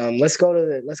fashion. Let's go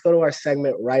to our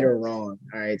segment, right or wrong.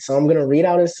 All right, so I'm gonna read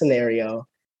out a scenario,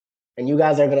 and you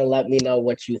guys are gonna let me know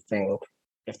what you think.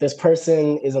 If this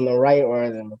person is on the right or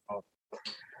in the wrong.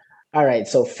 All right,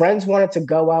 so friends wanted to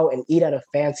go out and eat at a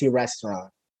fancy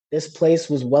restaurant. This place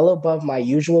was well above my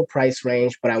usual price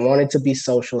range, but I wanted to be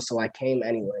social, so I came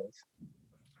anyways.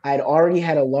 I had already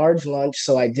had a large lunch,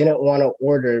 so I didn't want to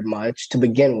order much to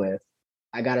begin with.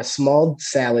 I got a small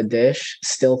salad dish,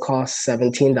 still cost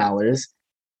 $17.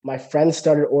 My friends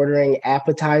started ordering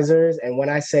appetizers, and when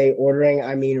I say ordering,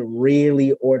 I mean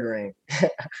really ordering.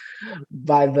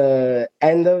 By the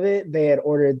end of it, they had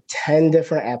ordered 10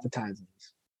 different appetizers.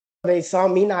 They saw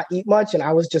me not eat much, and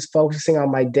I was just focusing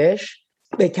on my dish.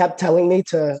 They kept telling me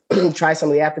to try some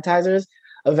of the appetizers.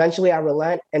 Eventually, I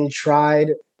relent and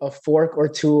tried a fork or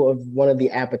two of one of the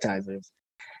appetizers.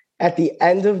 At the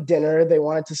end of dinner, they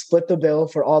wanted to split the bill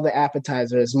for all the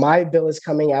appetizers. My bill is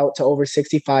coming out to over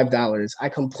 $65. I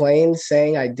complained,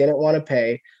 saying I didn't want to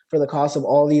pay for the cost of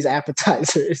all these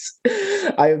appetizers.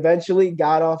 I eventually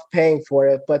got off paying for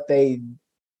it, but they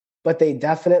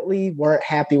definitely weren't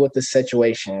happy with the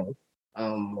situation.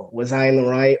 Was I in the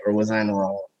right or was I in the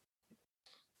wrong?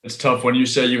 It's tough when you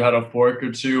say you had a fork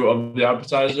or two of the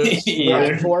appetizers.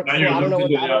 Fork. I don't know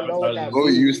what that means. Oh,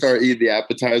 you start eating the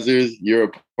appetizers, you're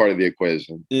a part of the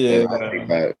equation. Yeah.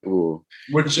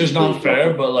 Which is not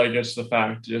fair, but like it's the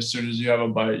fact. As soon as you have a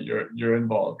bite, you're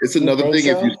involved. It's another thing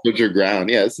if you stood your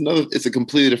ground. Yeah, it's a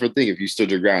completely different thing if you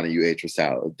stood your ground and you ate your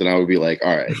salad. Then I would be like,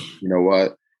 all right, you know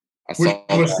what? Which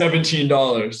was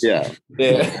 $17. Yeah.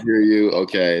 I hear you.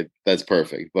 Okay, that's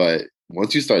perfect. But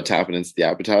once you start tapping into the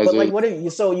appetizer, but like, what if you?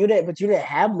 So you didn't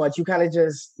have much. You kind of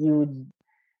just you.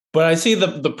 But I see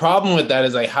the problem with that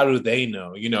is like, how do they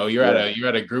know? You're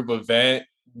at a group event.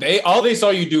 All they saw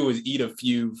you do was eat a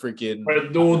few freaking.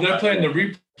 But they're playing the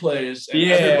replays.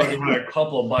 And everybody had a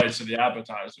couple of bites of the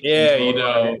appetizers.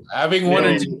 Yeah, having one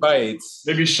or two bites.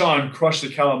 Maybe Sean crushed the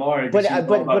calamari.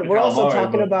 But we're also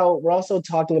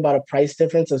talking about a price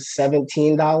difference of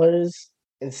 $17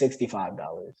 and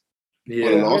 $65. Yeah,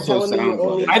 it also sounds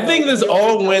like I think this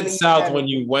all went south when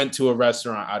you went to a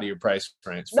restaurant out of your price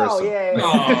range. No. You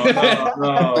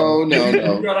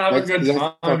gotta have a good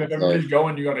time. If everybody's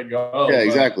going, you gotta go. Yeah,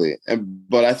 exactly.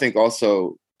 But I think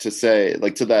also to say,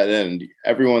 like, to that end,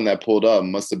 everyone that pulled up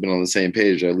must have been on the same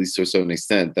page, or at least to a certain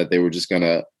extent, that they were just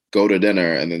gonna go to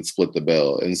dinner and then split the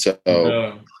bill. And so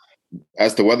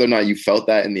as to whether or not you felt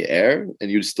that in the air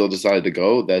and you still decided to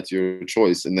go, that's your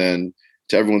choice. And then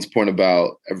to everyone's point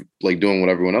about like doing what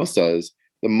everyone else does,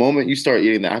 the moment you start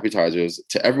eating the appetizers,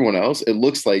 to everyone else, it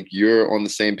looks like you're on the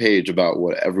same page about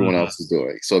what everyone else is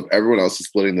doing. So if everyone else is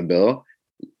splitting the bill,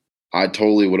 I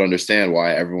totally would understand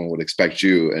why everyone would expect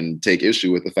you and take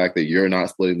issue with the fact that you're not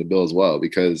splitting the bill as well,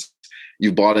 because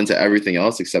you bought into everything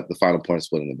else except the final point of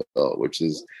splitting the bill, which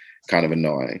is kind of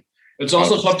annoying. It's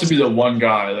also tough to be the one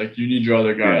guy. Like you need your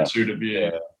other guy too to be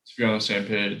on the same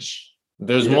page.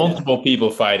 There's multiple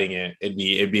people fighting it. It'd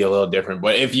be a little different.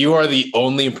 But if you are the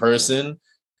only person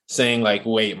saying like,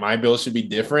 wait, my bill should be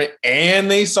different, and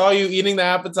they saw you eating the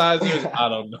appetizers, I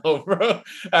don't know, bro.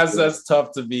 That's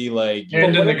tough to be like.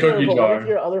 And in the cookie jar. What if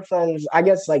your other friends, I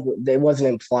guess like they wasn't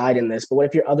implied in this, but what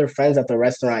if your other friends at the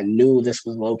restaurant knew this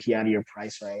was low key out of your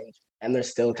price range and they're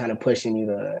still kind of pushing you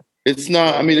to? It's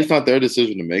not, I mean, it's not their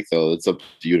decision to make though. It's up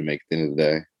to you to make at the end of the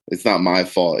day. It's not my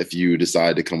fault if you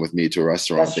decide to come with me to a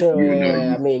restaurant. That's true.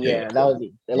 That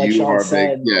was like Sean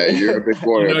said. You're a big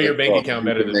boy. You know your bank account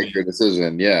better than me. Make your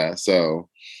decision. Yeah. So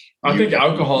I think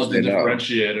alcohol is the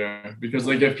differentiator because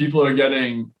like if people are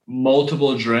getting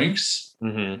multiple drinks,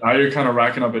 now you're kind of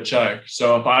racking up a check.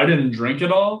 So if I didn't drink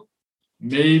it all,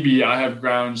 maybe I have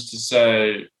grounds to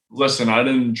say, listen, I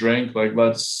didn't drink, like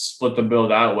let's split the bill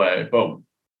that way. But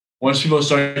once people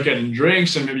start getting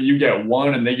drinks and maybe you get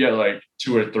one and they get like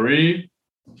 2 or 3,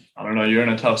 I don't know, you're in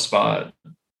a tough spot.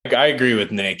 I agree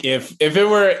with Nick. If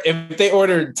they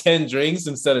ordered 10 drinks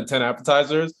instead of 10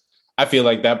 appetizers, I feel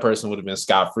like that person would have been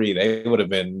scot-free. They would have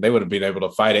been able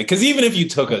to fight it. Because even if you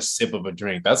took a sip of a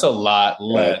drink, that's a lot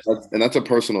less. And that's a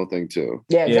personal thing too.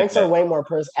 Yeah, drinks are way more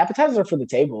personal. Appetizers are for the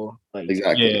table. Like,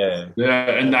 exactly. Yeah,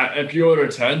 and that if you order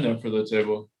 10, they're for the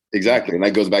table. Exactly. And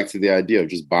that goes back to the idea of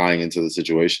just buying into the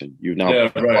situation. You've now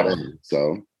bought in.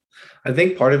 So I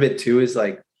think part of it too is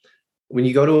like when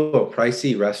you go to a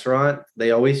pricey restaurant,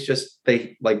 they always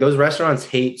those restaurants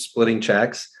hate splitting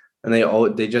checks, and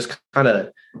they just kind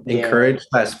of encourage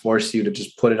 / force you to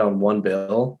just put it on one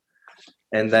bill.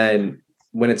 And then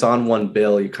when it's on one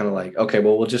bill, you're kind of like, okay,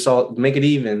 well, we'll just all make it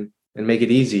even and make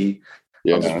it easy.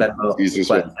 Yeah, I'll just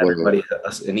let everybody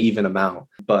an even amount.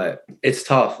 But it's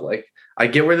tough. Like I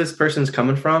get where this person's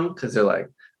coming from because they're like,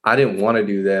 I didn't want to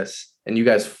do this, and you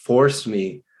guys forced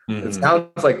me. It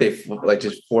sounds like they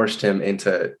just forced him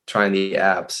into trying the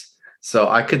apps. So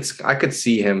I could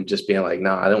see him just being like,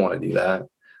 no, I didn't want to do that.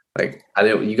 Like I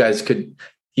didn't. You guys could.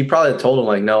 He probably told him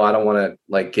like, no, I don't want to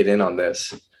like get in on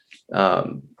this.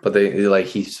 But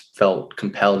he felt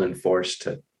compelled and forced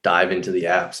to dive into the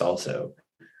apps also.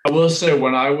 I will say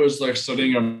when I was like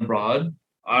studying abroad,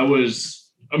 I was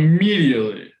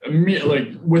immediately like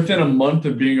within a month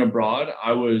of being abroad,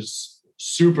 I was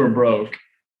super broke.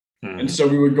 And so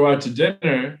we would go out to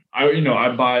dinner. I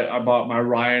bought my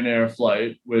Ryanair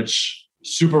flight, which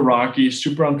super rocky,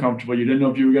 super uncomfortable. You didn't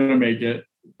know if you were going to make it,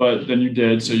 but then you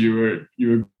did. So you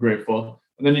were grateful.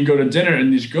 And then you go to dinner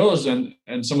and these girls and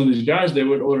some of these guys, they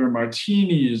would order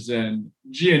martinis and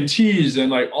G&Ts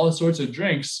and like all sorts of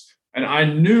drinks. And I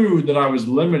knew that I was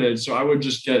limited. So I would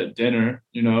just get dinner,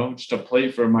 just a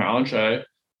plate for my entree.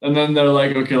 And then they're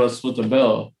like, okay, let's split the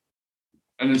bill.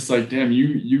 And it's like, damn,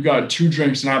 you got 2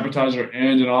 drinks, an appetizer,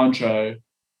 and an entree,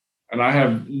 and I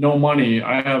have no money.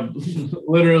 I have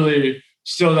literally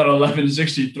still that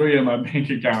 $11.63 in my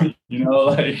bank account.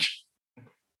 Like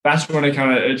that's when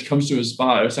it comes to a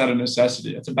spot. It's out of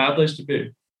necessity. It's a bad place to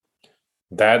be.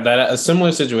 That a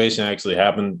similar situation actually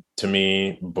happened to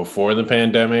me before the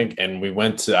pandemic, and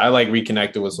I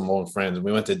reconnected with some old friends, and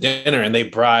we went to dinner, and they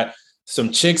brought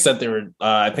some chicks that they were,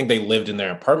 I think they lived in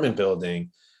their apartment building.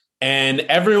 And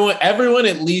everyone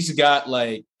at least got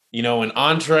like, an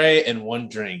entree and 1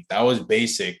 drink. That was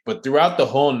basic. But throughout the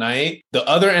whole night, the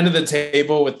other end of the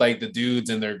table with like the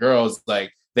dudes and their girls,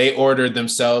 like they ordered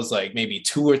themselves like maybe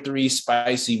 2 or 3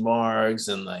 spicy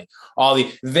margs and like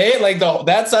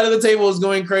that side of the table was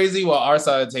going crazy while our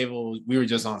side of the table, we were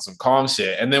just on some calm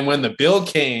shit. And then when the bill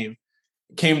came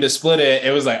to split it,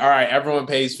 it was like, all right, everyone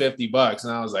pays $50.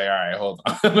 And I was like, all right, hold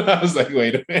on. I was like,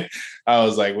 wait a minute.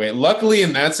 Wait. Luckily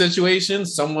in that situation,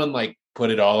 someone like put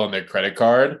it all on their credit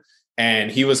card and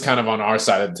he was kind of on our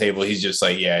side of the table. He's just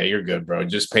like, yeah, you're good, bro.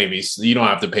 Just pay me. You don't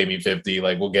have to pay me 50.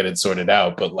 Like we'll get it sorted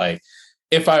out. But like,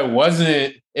 if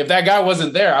that guy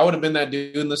wasn't there, I would have been that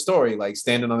dude in the story, like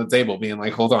standing on the table being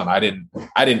like, hold on, I didn't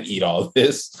eat all of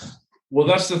this. Well,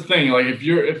 that's the thing. Like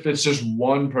if it's just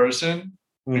one person,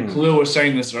 and Khalil was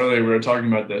saying this earlier, we were talking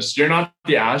about this. You're not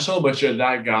the asshole, but you're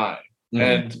that guy.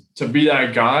 And to be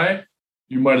that guy,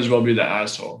 you might as well be the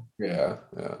asshole. Yeah.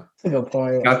 That's a good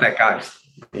point. Got that guy.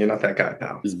 You're not that guy,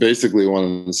 pal. It's basically one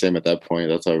and the same at that point.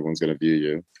 That's how everyone's going to view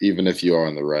you, even if you are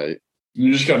on the right.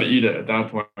 You just got to eat it at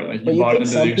that point. Like you bought into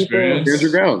the experience.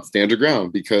 Stand your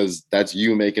ground, because that's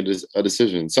you making a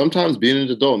decision. Sometimes being an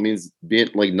adult means being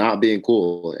like not being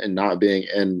cool and not being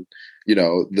in, you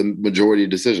know, the majority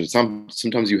decision.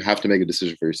 Sometimes you have to make a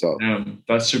decision for yourself. Yeah,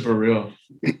 that's super real.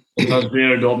 Sometimes being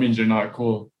an adult means you're not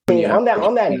cool. Yeah, on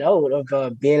that note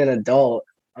of being an adult,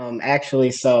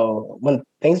 actually, so when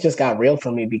things just got real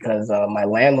for me because my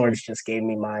landlords just gave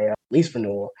me my lease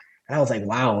renewal. And I was like,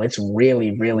 wow, it's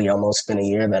really, really almost been a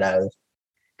year that I've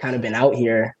kind of been out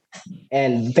here.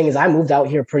 And the thing is, I moved out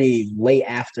here pretty late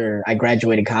after I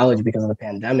graduated college because of the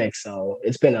pandemic. So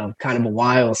it's been a kind of a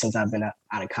while since I've been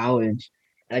out of college.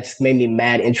 And it just made me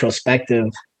mad introspective.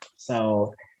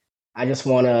 So I just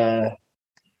want to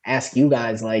ask you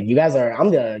guys, like, you guys are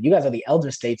the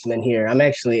elder statesman here. I'm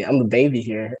the baby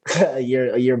here, a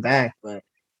year back, but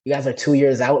you guys are 2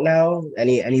 years out now.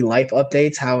 Any life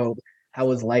updates? How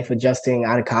was life adjusting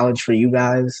out of college for you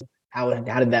guys? How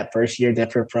did that first year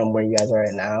differ from where you guys are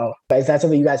at now? Is that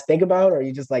something you guys think about, or are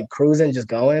you just like cruising, just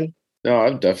going? No,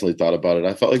 I've definitely thought about it.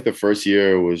 I felt like the first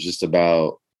year was just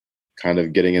about kind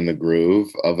of getting in the groove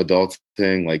of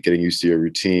adulting, like getting used to your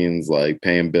routines, like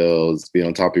paying bills, being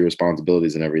on top of your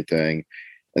responsibilities and everything.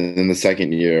 And then the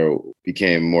second year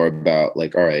became more about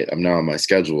like, all right, I'm now on my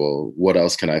schedule. What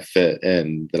else can I fit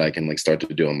in that I can like start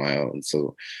to do on my own?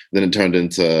 So then it turned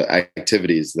into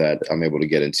activities that I'm able to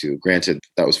get into. Granted,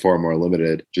 that was far more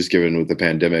limited, just given with the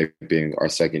pandemic being our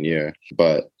second year.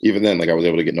 But even then, like I was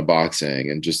able to get into boxing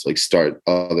and just like start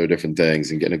other different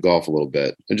things and get into golf a little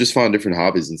bit and just find different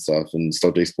hobbies and stuff and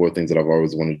start to explore things that I've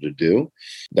always wanted to do.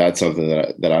 That's something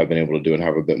that I've been able to do and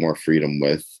have a bit more freedom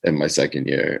with in my second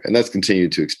year. And that's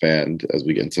continued to expand as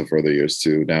we get into further years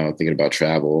too. Now I'm thinking about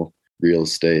travel, real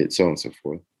estate, so on and so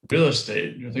forth. Real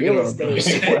estate. You're thinking Real about real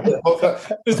estate.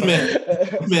 estate. This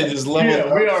man just leveled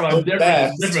Yeah, we are on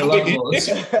different levels.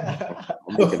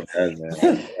 I'm looking ahead,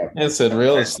 man. And said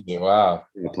real estate. Wow.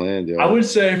 The plan, yo. I would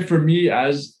say for me,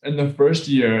 as in the first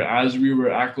year, as we were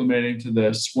acclimating to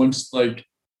this, once like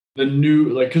the new,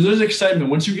 like, because there's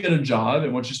excitement once you get a job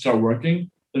and once you start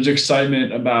working, there's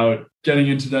excitement about getting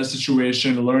into that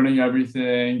situation, learning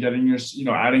everything, getting your,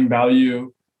 adding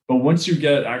value. But once you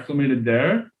get acclimated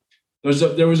there was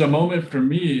a moment for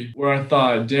me where I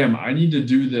thought, damn, I need to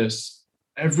do this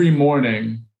every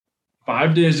morning,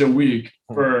 5 days a week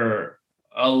for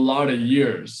a lot of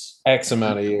years. X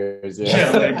amount of years.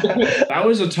 Yeah, like, that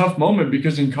was a tough moment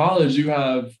because in college you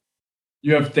have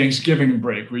Thanksgiving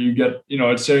break where you get,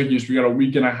 at Syracuse, we got a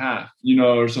week and a half,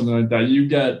 or something like that. You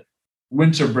get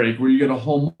winter break where you get a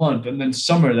whole month, and then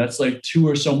summer, that's like 2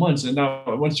 or so months. And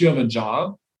now once you have a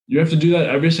job, you have to do that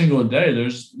every single day.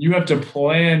 You have to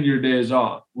plan your days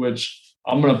off, which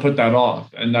I'm going to put that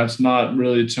off. And that's not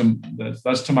really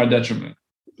that's to my detriment.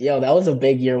 Yo, that was a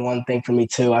big year one thing for me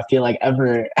too. I feel like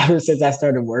ever since I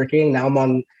started working, now I'm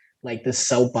on like this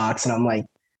soapbox and I'm like,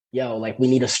 yo, like we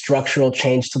need a structural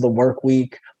change to the work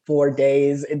week, 4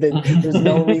 days. There's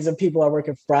no reason people are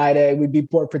working Friday. We'd be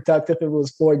more productive if it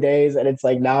was 4 days. And it's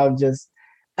like, now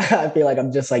I feel like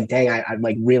I'm just like, dang, I'm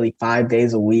like really 5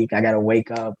 days a week. I got to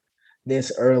wake up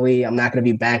this early. I'm not going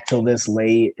to be back till this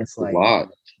late. It's like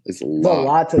It's a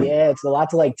lot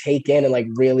to like take in and like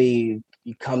really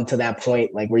you come to that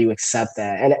point like where you accept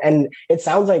that. And it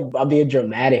sounds like I'm being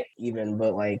dramatic even,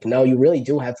 but like, no, you really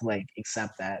do have to like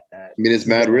accept that. I mean, it's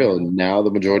mad real. Now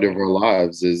the majority of our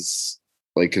lives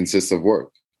consists of work.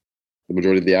 The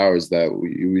majority of the hours that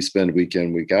we spend week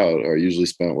in, week out are usually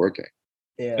spent working.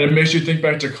 Yeah. It makes you think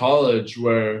back to college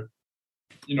where,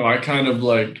 I kind of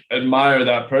like admire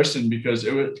that person because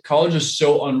college is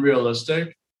so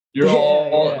unrealistic. You're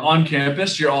all on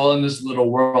campus. You're all in this little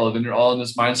world and you're all in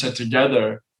this mindset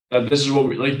together that this is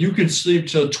what you could sleep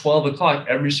till 12 o'clock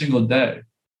every single day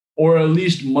or at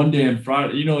least Monday and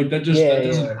Friday, that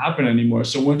doesn't happen anymore.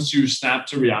 So once you snap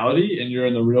to reality and you're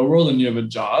in the real world and you have a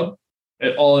job,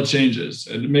 it all changes.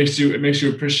 It makes you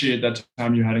appreciate that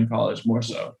time you had in college more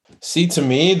so. See, to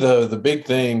me, the big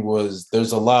thing was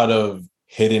there's a lot of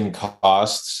hidden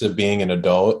costs of being an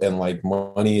adult, and like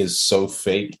money is so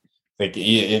fake. Like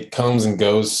it comes and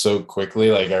goes so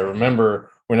quickly. Like I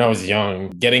remember when I was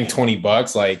young, getting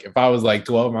 $20. Like if I was like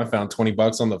 12 and I found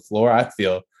 $20 on the floor, I'd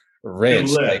feel rich.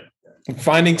 Like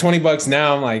finding $20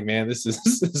 now, I'm like, man, this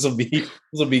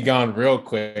will be gone real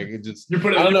quick. It just I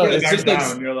don't know. It's just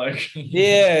like, you're like,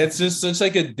 yeah, it's just such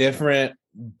like a different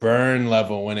burn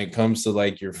level when it comes to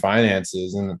like your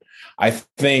finances. And I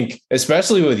think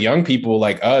especially with young people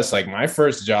like us, like my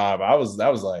first job,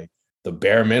 that was like the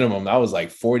bare minimum. That was like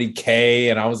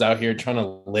 $40K, and I was out here trying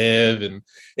to live, and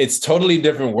it's totally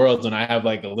different worlds when I have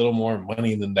like a little more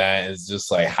money than that. It's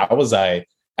just like, how was I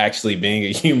actually being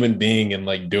a human being and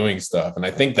like doing stuff? And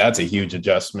I think that's a huge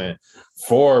adjustment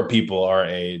for people our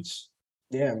age.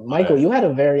 Yeah, Michael, you had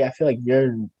I feel like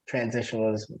your transition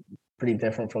was pretty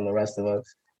different from the rest of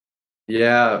us.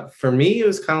 Yeah, for me, it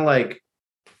was kind of like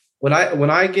when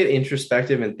I get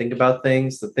introspective and think about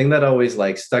things, the thing that always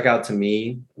like stuck out to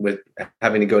me with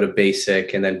having to go to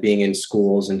basic and then being in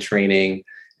schools and training,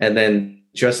 and then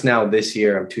just now this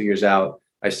year, I'm 2 years out,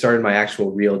 I started my actual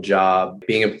real job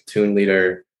being a platoon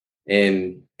leader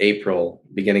in April,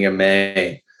 beginning of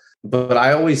May. But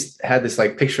I always had this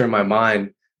like picture in my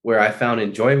mind where I found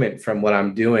enjoyment from what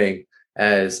I'm doing,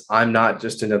 as I'm not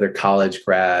just another college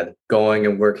grad going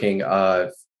and working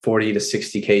a 40 to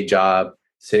 60K job,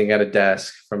 sitting at a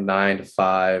desk from 9 to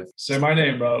 5. Say my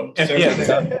name, bro.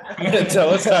 Tell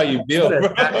us how you feel,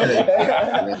 bro.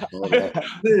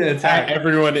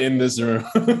 Everyone in this room.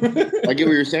 I get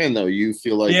what you're saying, though. You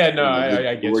feel like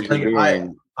I get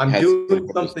you. I'm doing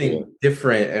something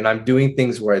different, and I'm doing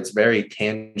things where it's very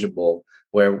tangible,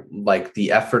 where like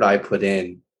the effort I put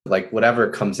in, like whatever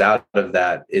comes out of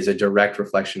that is a direct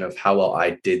reflection of how well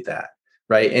I did that.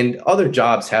 Right. And other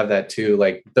jobs have that too.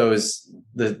 Like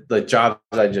the jobs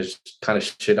I just kind of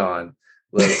shit on.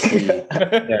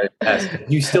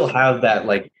 You still have that,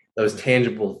 like those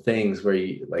tangible things where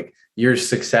you like your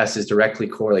success is directly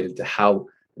correlated to how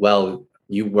well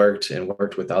you worked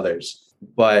with others.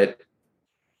 But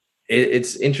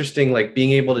it's interesting, like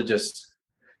being able to just,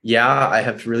 I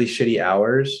have really shitty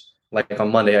hours. Like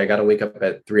on Monday, I got to wake up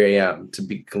at 3 a.m. to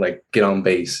be like, get on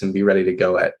base and be ready to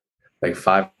go at like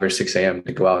 5 or 6 a.m.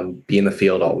 to go out and be in the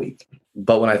field all week.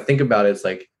 But when I think about it, it's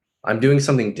like, I'm doing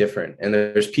something different. And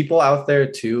there's people out there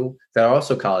too that are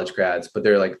also college grads, but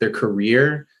they're like, their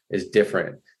career is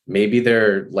different. Maybe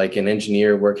they're like an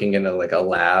engineer working in a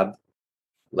lab,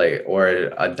 like, or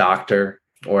a doctor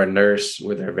or a nurse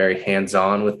where they're very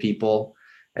hands-on with people.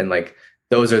 And like,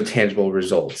 those are tangible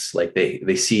results. Like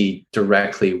they see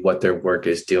directly what their work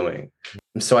is doing.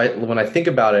 And so when I think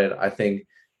about it, I think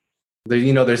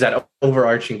there's that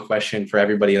overarching question for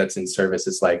everybody that's in service.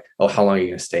 It's like, oh, how long are you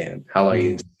going to stay in? How long are you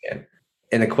going to stay in?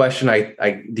 And the question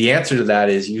the answer to that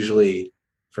is usually,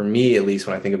 for me, at least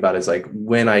when I think about it, is like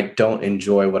when I don't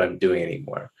enjoy what I'm doing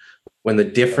anymore, when the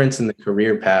difference in the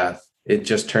career path, it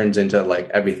just turns into like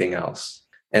everything else.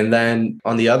 And then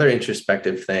on the other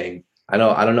introspective thing, I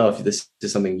don't know if this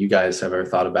is something you guys have ever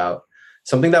thought about,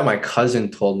 something that my cousin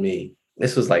told me,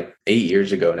 this was like 8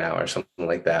 years ago now or something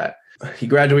like that. He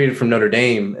graduated from Notre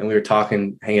Dame and we were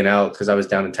talking, hanging out because I was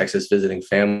down in Texas visiting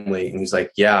family. And he's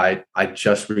like, yeah, I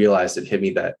just realized, it hit me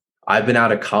that I've been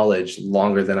out of college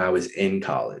longer than I was in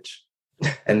college.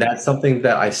 And that's something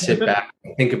that I sit back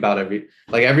and think about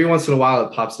every once in a while.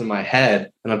 It pops in my head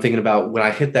and I'm thinking about when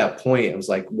I hit that point, I was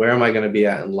like, where am I going to be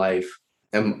at in life?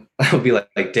 And I'll be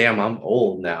like, damn, I'm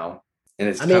old now. And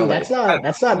it's that's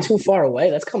not too far away.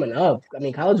 That's coming up. I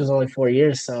mean, college was only 4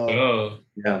 years, so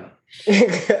yeah. 4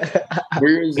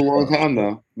 years is a long time,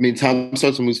 though. I mean, time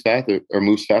starts to move faster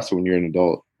when you're an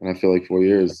adult, and I feel like 4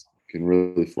 years can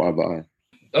really fly by.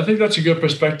 I think that's a good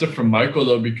perspective from Michael,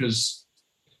 though, because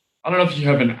I don't know if you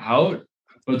have an out,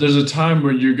 but there's a time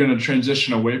where you're going to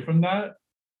transition away from that.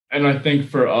 And I think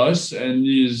for us and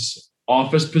these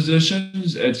office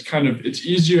positions, it's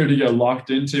easier to get locked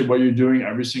into what you're doing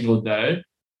every single day,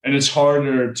 and it's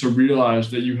harder to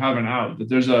realize that you have an out, that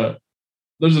there's a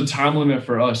time limit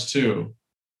for us too.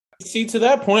 See, to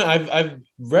that point, I've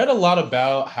read a lot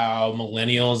about how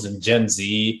millennials and Gen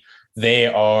Z, they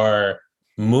are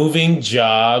moving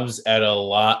jobs at a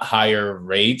lot higher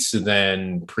rates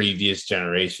than previous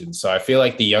generations. So I feel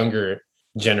like the younger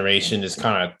generation is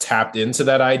kind of tapped into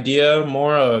that idea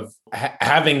more of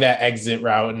having that exit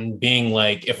route and being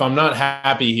like, if I'm not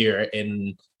happy here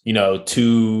in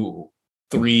 2-3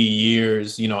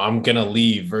 years, I'm gonna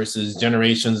leave, versus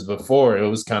generations before it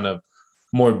was kind of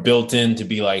more built in to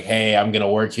be like, hey, I'm gonna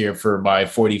work here for my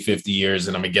 40-50 years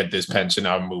and I'm gonna get this pension,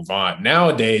 I'll move on.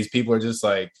 Nowadays people are just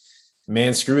like,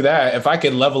 man, screw that. If I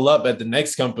could level up at the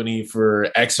next company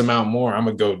for X amount more, I'm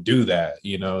gonna go do that.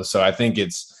 So I think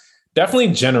it's definitely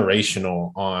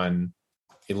generational on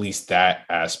at least that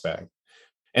aspect.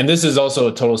 And this is also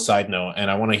a total side note, and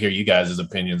I want to hear you guys'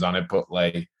 opinions on it, but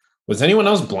like, was anyone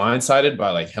else blindsided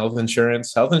by like health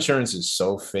insurance? Health insurance is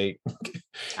so fake.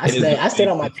 I stayed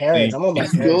on my parents. I'm on my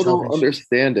parents. I still don't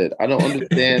understand it. I don't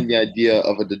understand the idea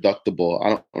of a deductible. I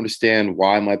don't understand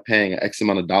why am I paying X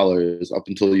amount of dollars up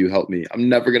until you help me. I'm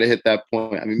never going to hit that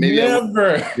point. I mean, maybe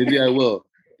I will.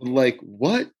 Like,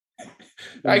 what?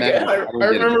 I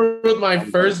remember with my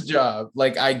first job,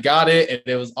 like I got it and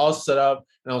it was all set up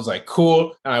and I was like,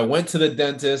 cool. And I went to the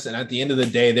dentist and at the end of the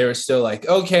day, they were still like,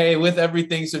 okay, with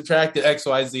everything subtracted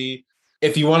XYZ,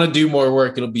 if you want to do more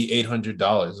work, it'll be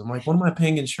 $800. I'm like, what am I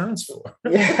paying insurance for?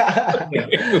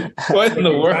 Yeah. What in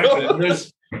the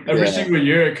world? Every single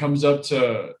year it comes up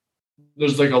to,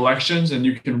 there's like elections and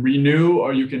you can renew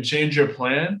or you can change your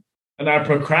plan. And I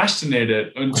procrastinate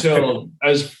it until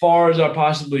as far as I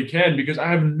possibly can because I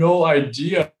have no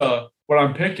idea what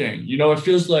I'm picking. You know, it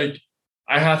feels like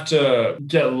I have to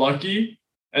get lucky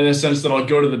in the sense that I'll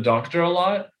go to the doctor a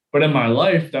lot. But in my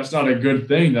life, that's not a good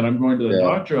thing that I'm going to the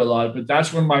doctor a lot. But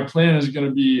that's when my plan is going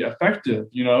to be effective,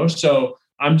 you know? So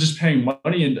I'm just paying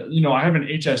money and, you know, I have an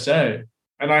HSA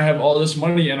and I have all this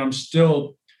money and I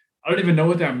don't even know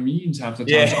what that means half the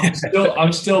time. Yeah. So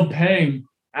I'm still paying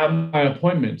at my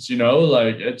appointments, you know,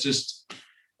 like it's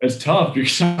tough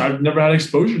because I've never had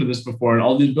exposure to this before. And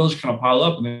all these bills kind of pile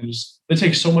up and they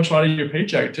take so much out of your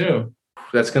paycheck too.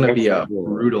 That's going to be a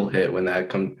brutal hit when that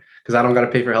comes, because I don't got to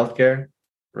pay for healthcare,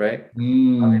 right?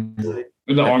 In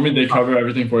the Army, they cover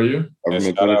everything for you.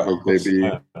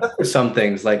 Some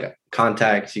things like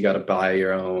contacts, you got to buy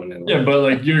your own. And yeah, but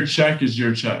like your check is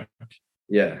your check.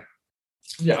 Yeah.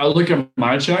 Yeah, I look at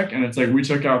my check and it's like we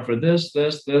took out for this,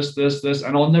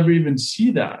 and I'll never even see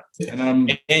that.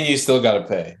 And you still got to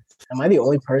pay. Am I the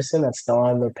only person that's still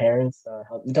on their parents'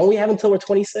 help? Don't we have until we're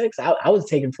 26? I was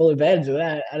taking full advantage of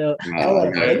that. I don't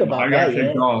want to think about that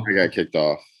yet. I got kicked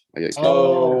off.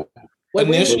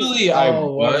 Initially, I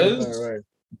was.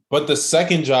 But the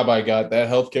second job I got, that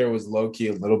healthcare was low-key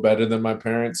a little better than my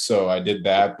parents, so I did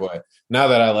that. But now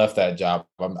that I left that job,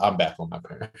 I'm back on my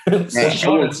parents. So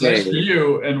Sean, it's nice for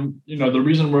you. And, you know, the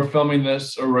reason we're filming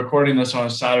this or recording this on a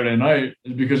Saturday night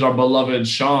is because our beloved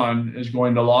Sean is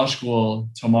going to law school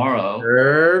tomorrow.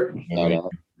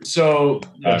 So,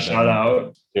 shout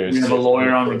out. Cheers. We have a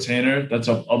lawyer on retainer. That's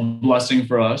a blessing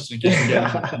for us in case we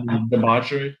get any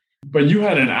debauchery. But you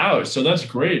had an out, so that's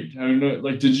great. I don't know,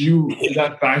 like, did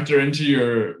that factor into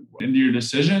your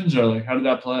decisions, or like, how did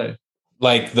that play?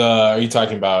 Like are you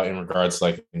talking about in regards to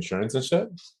like insurance and shit?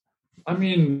 I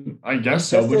mean, I guess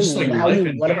so, but just like life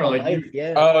in general.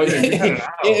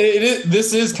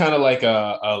 This is kind of like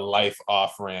a life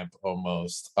off ramp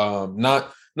almost.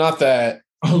 Not that.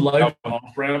 A life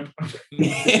off ramp.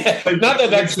 Yeah, not that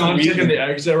that's not taking the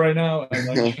exit right now.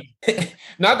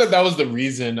 Not that was the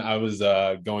reason I was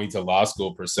going to law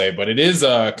school per se, but it is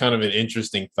kind of an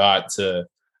interesting thought to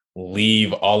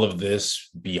leave all of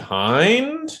this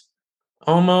behind.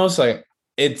 Almost like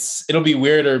it'll be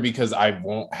weirder because I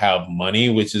won't have money,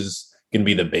 which is going to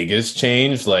be the biggest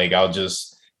change. Like I'll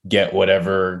just get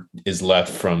whatever is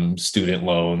left from student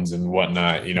loans and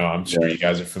whatnot. You know, I'm sure you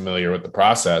guys are familiar with the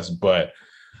process, but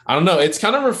I don't know. It's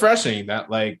kind of refreshing that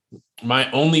like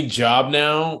my only job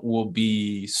now will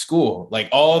be school. Like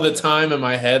all the time in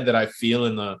my head that I feel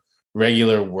in the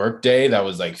regular work day that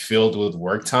was like filled with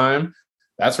work time,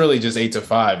 that's really just 8 to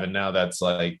 5. And now that's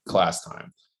like class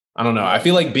time. I don't know. I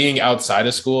feel like being outside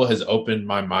of school has opened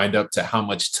my mind up to how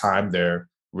much time there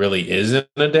really is in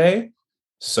a day.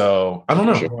 So I don't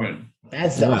know.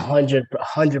 That's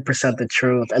 100% the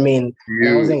truth. I mean, when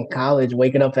I was in college,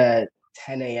 waking up at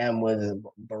 10 a.m. was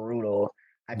brutal.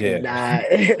 I could not.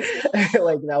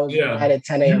 Like that was at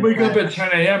 10 a.m. You wake up at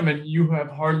 10 a.m. and you have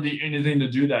hardly anything to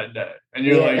do that day, and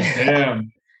you're like,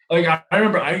 damn. Like I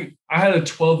remember, I had a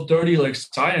 12:30 like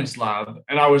science lab,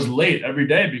 and I was late every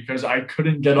day because I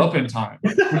couldn't get up in time,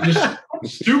 which is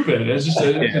stupid. It's just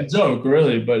a joke,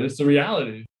 really, but it's the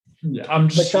reality. Yeah, I'm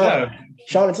just.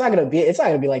 Sean, it's not gonna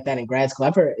be like that in grad school.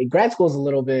 I've heard grad school is a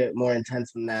little bit more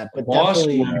intense than that, but law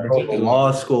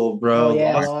school, bro. Oh,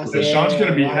 yeah, Sean's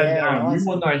gonna be head down. We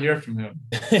will not hear from him.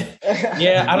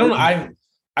 Yeah, I don't know.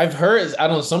 I've heard. I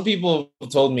don't know. Some people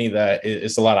told me that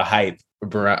it's a lot of hype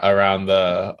around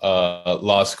the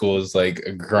law school is like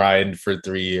a grind for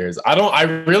 3 years. I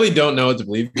really don't know what to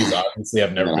believe because obviously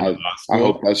I've never been to law school. I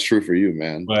hope that's true for you,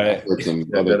 man. But some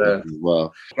other things as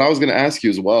well. But I was gonna ask you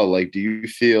as well, like, do you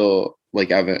feel like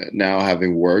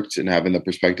having worked and having the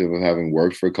perspective of having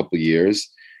worked for a couple of years,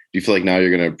 do you feel like now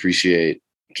you're gonna appreciate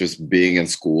just being in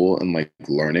school and like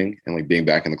learning and like being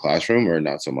back in the classroom, or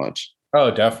not so much?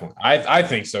 Oh, definitely. I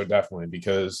think so, definitely,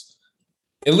 because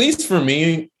at least for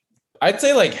me, I'd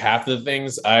say like half the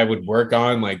things I would work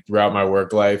on like throughout my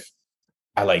work life,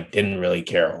 I like didn't really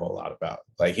care a whole lot about.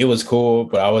 Like it was cool,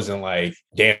 but I wasn't like,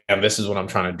 damn, this is what I'm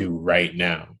trying to do right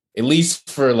now. At least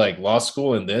for like law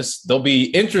school and this, there'll be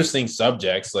interesting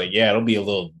subjects. Like, yeah, it'll be a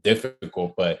little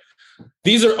difficult, but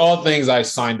these are all things I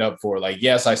signed up for. Like,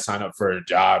 yes, I signed up for a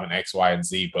job and X, Y, and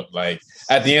Z, but like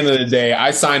at the end of the day,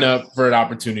 I sign up for an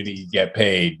opportunity to get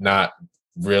paid, not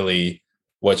really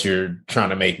what you're trying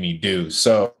to make me do.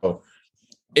 So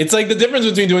it's like the difference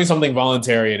between doing something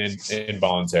voluntary and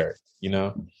involuntary, you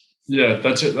know? Yeah,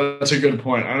 that's a good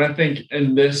point. And I think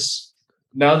in this,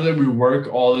 now that we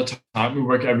work all the time, we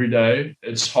work every day,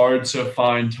 it's hard to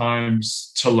find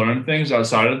times to learn things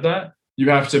outside of that. You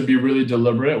have to be really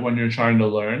deliberate when you're trying to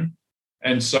learn.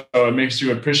 And so it makes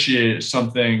you appreciate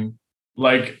something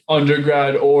like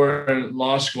undergrad or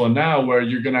law school now, where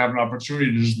you're going to have an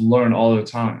opportunity to just learn all the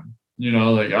time. You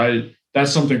know, like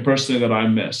that's something personally that I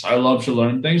miss. I love to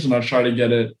learn things, and I try to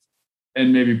get it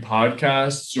in maybe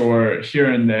podcasts or here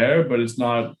and there, but it's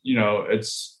not, you know,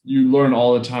 you learn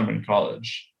all the time in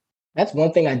college. That's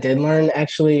one thing I did learn,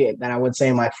 actually, that I would say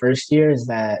in my first year is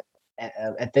that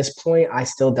at this point, I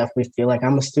still definitely feel like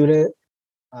I'm a student.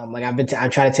 Like I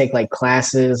try to take like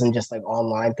classes and just like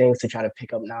online things to try to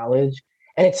pick up knowledge.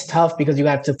 And it's tough because you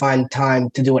have to find time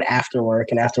to do it after work,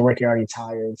 and after work, you're already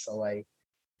tired. So like,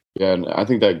 yeah, and I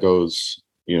think that goes,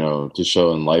 you know, to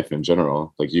show in life in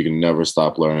general. Like you can never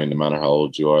stop learning no matter how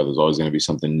old you are. There's always going to be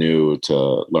something new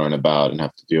to learn about and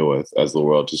have to deal with as the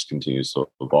world just continues to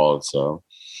evolve. So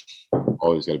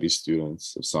always got to be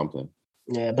students of something.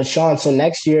 Yeah, but Sean, so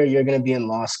next year you're going to be in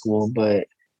law school, but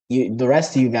the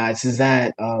rest of you guys, is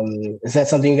that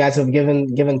something you guys have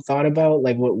given thought about?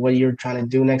 Like what you're trying to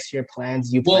do next year,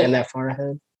 plans? You plan that far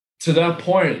ahead? To that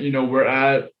point, you know, we're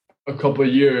at a couple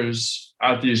of years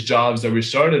at these jobs that we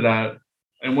started at.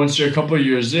 And once you're a couple of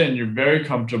years in, you're very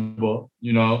comfortable.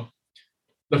 You know,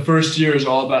 the first year is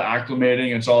all about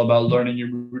acclimating. It's all about learning your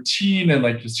routine and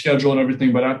like the schedule and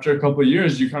everything. But after a couple of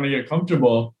years, you kind of get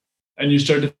comfortable and you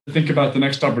start to think about the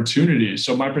next opportunity.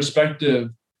 So my perspective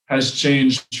has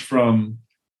changed from,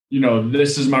 you know,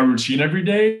 this is my routine every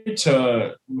day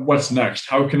to what's next?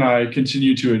 How can I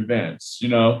continue to advance, you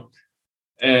know?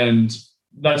 And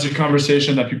that's a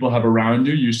conversation that people have around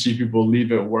you. You see people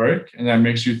leave at work, and that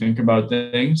makes you think about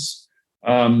things.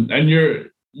 And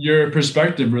your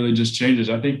perspective really just changes.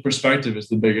 I think perspective is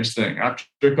the biggest thing. After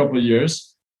a couple of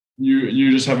years, you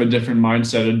just have a different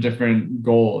mindset, a different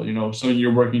goal, you know, so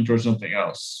you're working towards something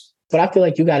else. But I feel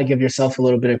like you got to give yourself a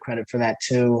little bit of credit for that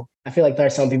too. I feel like there are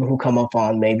some people who come up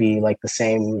on maybe like the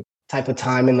same type of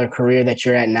time in their career that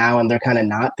you're at now, and they're kind of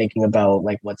not thinking about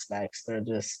like what's next. They're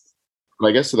just...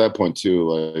 I guess to that point too,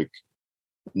 like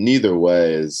neither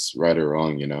way is right or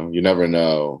wrong, you know. You never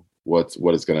know what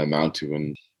it's going to amount to.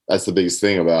 And that's the biggest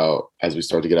thing about as we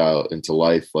start to get out into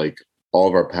life, like all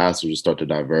of our paths will just start to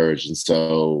diverge. And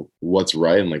so what's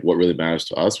right and like what really matters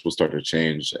to us will start to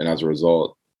change. And as a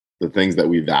result, the things that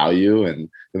we value and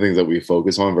the things that we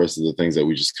focus on versus the things that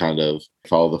we just kind of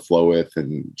follow the flow with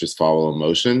and just follow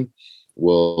emotion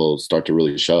will start to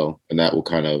really show. And that will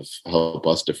kind of help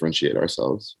us differentiate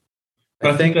ourselves.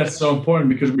 I think that's so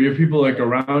important because we have people like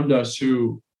around us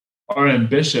who are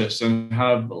ambitious and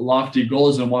have lofty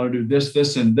goals and want to do this,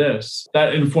 this, and this.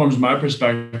 That informs my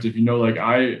perspective. You know, like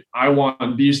I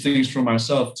want these things for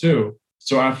myself too.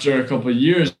 So after a couple of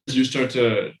years, you start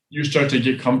to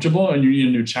get comfortable and you need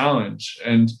a new challenge.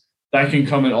 And that can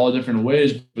come in all different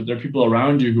ways, but there are people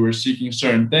around you who are seeking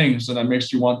certain things, and that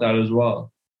makes you want that as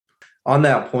well. On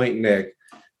that point, Nick,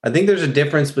 I think there's a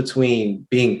difference between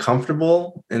being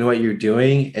comfortable in what you're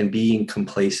doing and being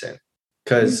complacent.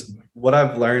 Because what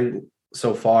I've learned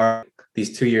so far,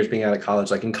 these 2 years being out of college,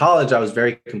 like in college, I was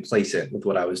very complacent with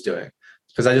what I was doing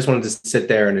because I just wanted to sit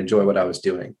there and enjoy what I was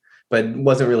doing, but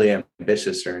wasn't really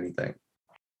ambitious or anything.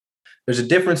 There's a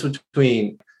difference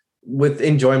between with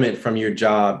enjoyment from your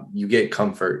job, you get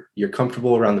comfort. You're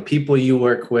comfortable around the people you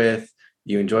work with.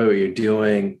 You enjoy what you're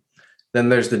doing. Then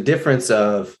there's the difference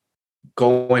of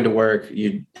going to work,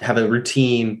 you have a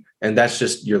routine, and that's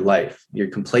just your life. You're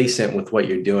complacent with what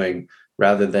you're doing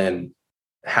rather than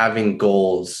having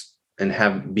goals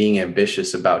and being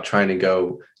ambitious about trying to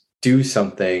go do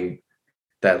something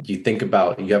that you think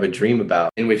about, you have a dream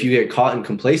about. And if you get caught in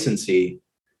complacency,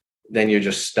 then you're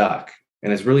just stuck.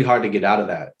 And it's really hard to get out of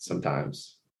that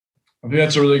sometimes. I think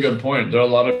that's a really good point. There are a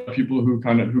lot of people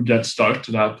who get stuck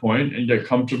to that point and get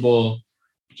comfortable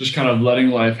just kind of letting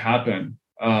life happen.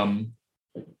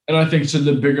 And I think to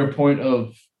the bigger point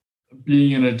of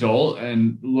being an adult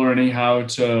and learning how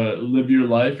to live your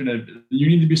life, and you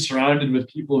need to be surrounded with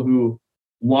people who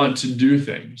want to do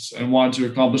things and want to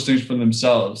accomplish things for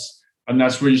themselves. And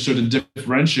that's where you sort of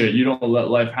differentiate. You don't let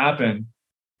life happen,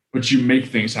 but you make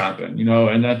things happen, you know?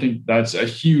 And I think that's a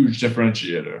huge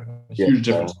differentiator, huge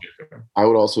differentiator. I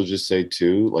would also just say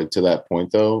too, like to that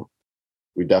point though,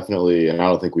 we definitely, and I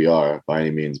don't think we are by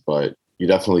any means, but you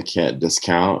definitely can't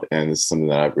discount, and this is something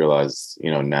that I've realized,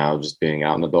 now just being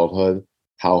out in adulthood,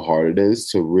 how hard it is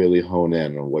to really hone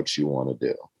in on what you want to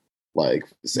do. Like,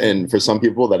 and for some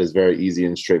people that is very easy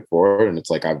and straightforward, and it's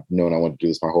like, I've known I want to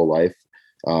do this my whole life,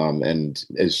 and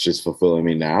it's just fulfilling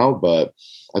me now. But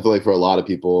I feel like for a lot of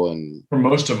people, and for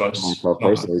most of us,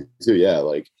 personally too,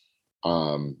 like,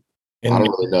 I don't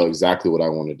really know exactly what I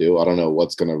want to do. I don't know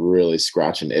what's going to really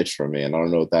scratch an itch for me, and I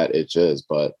don't know what that itch is.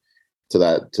 But to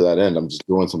that end, I'm just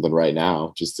doing something right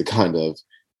now just to kind of,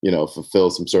 fulfill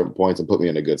some certain points and put me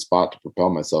in a good spot to propel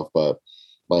myself. But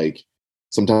like,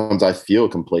 sometimes I feel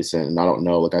complacent, and I don't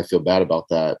know, like, I feel bad about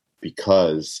that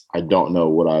because I don't know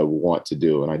what I want to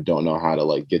do, and I don't know how to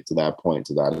like get to that point,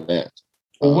 to that end.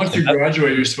 Well, once you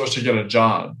graduate, you're supposed to get a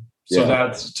job. So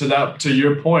that's to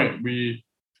your point, we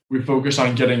focus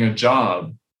on getting a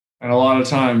job. And a lot of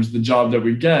times the job that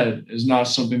we get is not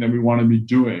something that we want to be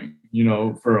doing,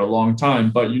 for a long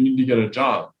time, but you need to get a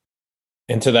job.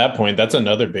 And to that point, that's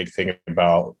another big thing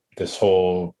about this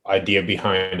whole idea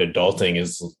behind adulting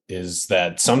is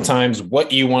that sometimes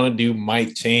what you want to do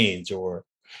might change, or,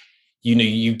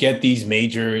 you get these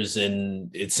majors and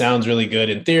it sounds really good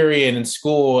in theory and in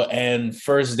school, and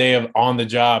first day of on the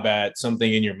job at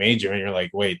something in your major, and you're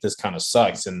like, wait, this kind of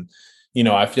sucks. And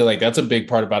I feel like that's a big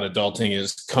part about adulting,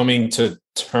 is coming to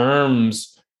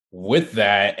terms with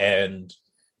that and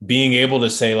being able to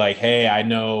say like, hey, I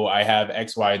know I have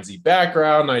X, Y, and Z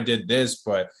background. I did this,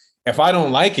 but if I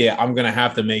don't like it, I'm going to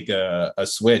have to make a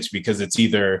switch, because it's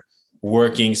either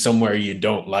working somewhere you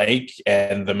don't like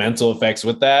and the mental effects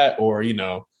with that, or,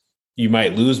 you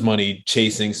might lose money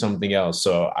chasing something else.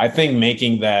 So I think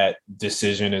making that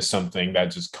decision is something that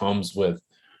just comes with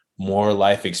more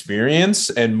life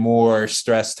experience and more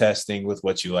stress testing with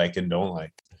what you like and don't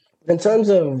like. In terms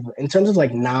of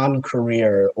like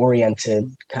non-career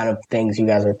oriented kind of things you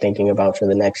guys are thinking about for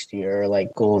the next year,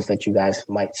 like goals that you guys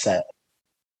might set.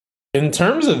 In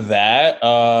terms of that,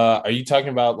 are you talking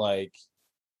about like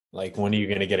when are you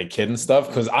going to get a kid and stuff?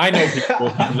 Because I know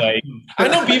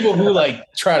people who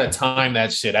try to time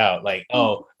that shit out. Like,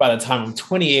 oh, by the time I'm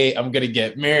 28, I'm going to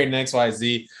get married and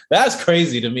XYZ. That's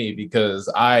crazy to me,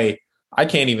 because I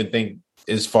can't even think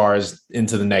as far as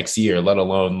into the next year, let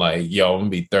alone like, yo, I'm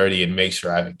going to be 30 and make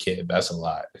sure I have a kid. That's a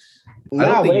lot.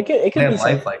 No, but it could be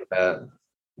life like that,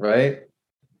 right?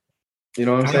 You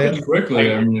know what I'm saying? Quickly,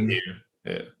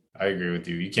 yeah, I agree with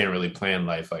you. You can't really plan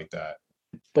life like that.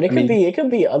 But it could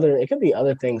be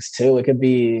other things too. It could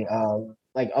be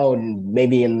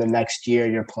maybe in the next year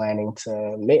you're planning to.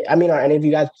 Are any of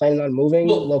you guys planning on moving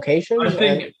locations? I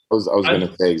think I was going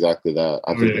to say exactly that.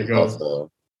 I think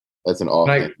that's an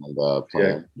offhand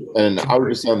plan. Yeah. And I would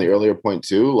just say on the earlier point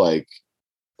too, like,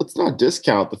 let's not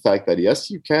discount the fact that yes,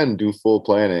 you can do full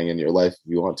planning in your life if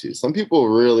you want to. Some people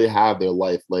really have their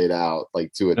life laid out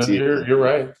like to a T. You're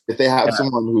right. If they have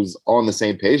someone who's on the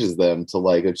same page as them to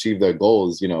like achieve their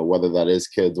goals, whether that is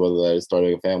kids, whether that is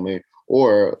starting a family,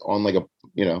 or on like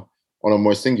on a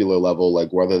more singular level,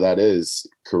 like whether that is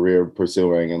career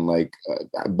pursuing and like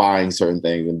buying certain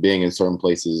things and being in certain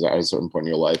places at a certain point in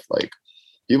your life, like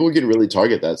people can really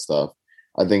target that stuff.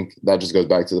 I think that just goes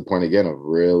back to the point again of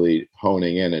really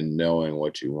honing in and knowing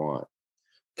what you want.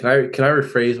 Can I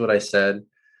rephrase what I said?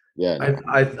 Yeah,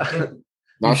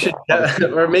 you should,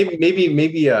 or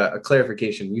maybe a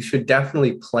clarification. You should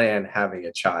definitely plan having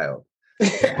a child.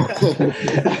 Like,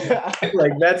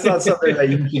 that's not something that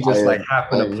you can just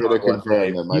happen to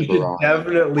confirm. You should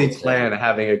definitely plan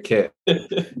having a kid.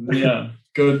 Yeah,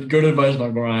 good advice,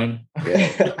 Michael Ryan.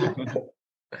 Yeah.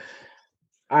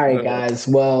 All right, guys.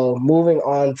 Well, moving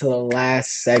on to the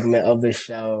last segment of the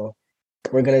show,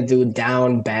 we're going to do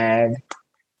Down Bad.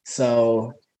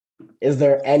 So is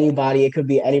there anybody, it could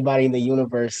be anybody in the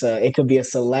universe, it could be a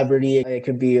celebrity, it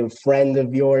could be a friend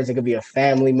of yours, it could be a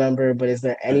family member, but is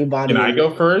there anybody? Can I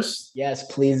go first? Yes,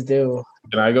 please do.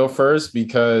 Can I go first?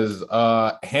 Because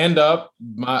hand up,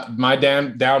 my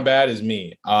down bad is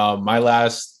me. My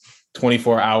last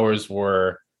 24 hours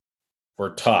were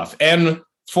tough. And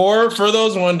For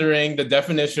those wondering, the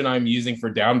definition I'm using for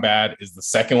down bad is the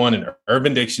second one in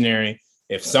Urban Dictionary.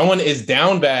 If someone is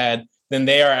down bad, then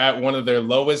they are at one of their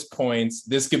lowest points.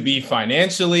 This could be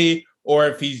financially, or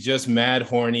if he's just mad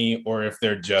horny, or if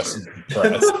they're just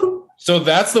depressed. So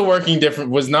that's the working difference.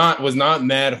 Was not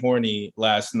mad horny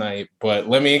last night, but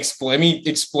let me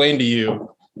explain to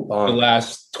you the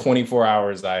last 24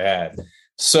 hours I had.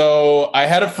 So I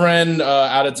had a friend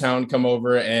out of town come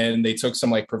over, and they took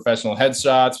some like professional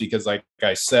headshots because, like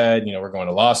I said, we're going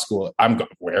to law school.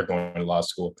 We're going to law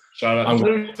school. Shout out to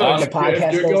the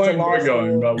podcast. If you're going, we're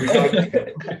going. But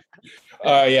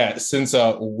we yeah, since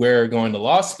we're going to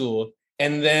law school,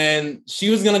 And then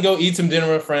she was going to go eat some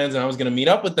dinner with friends, and I was going to meet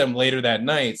up with them later that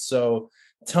night. So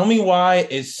tell me why,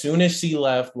 as soon as she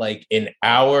left, like an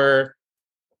hour,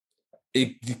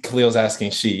 Khalil's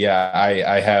asking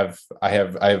I have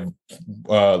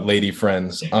lady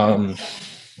friends.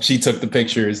 She took the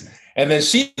pictures, and then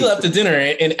she left the dinner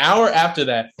an hour after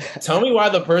that. Tell me why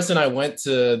the person I went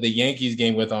to the Yankees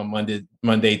game with on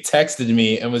Monday texted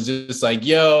me and was just like,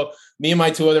 yo, me and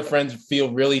my 2 other friends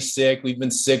feel really sick. We've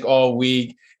been sick all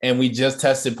week, and we just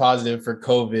tested positive for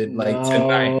COVID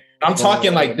tonight. I'm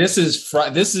talking like this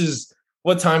is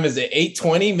what time is it?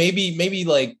 8:20, maybe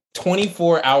like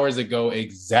 24 hours ago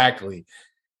exactly.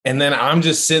 And then I'm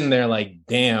just sitting there like,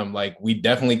 damn, like we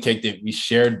definitely kicked it. We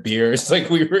shared beers, like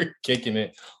we were kicking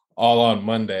it all on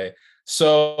Monday.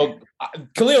 So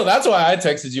Khalil, that's why I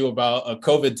texted you about a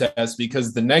COVID test,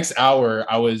 because the next hour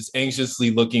I was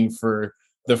anxiously looking for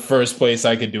the first place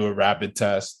I could do a rapid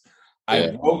test.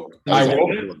 Yeah.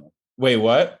 Wait,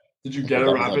 what? Did you get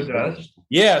a rapid test?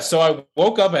 Yeah, so I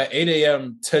woke up at 8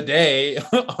 a.m. today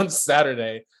on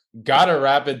Saturday, got a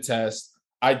rapid test.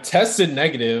 I tested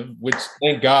negative, which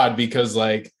thank God, because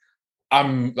like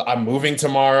I'm moving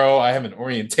tomorrow. I have an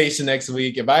orientation next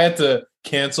week. If I had to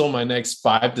cancel my next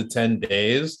 5 to 10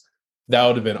 days, that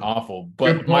would have been awful.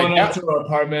 But my out to our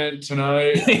apartment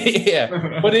tonight.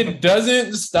 Yeah, but it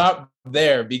doesn't stop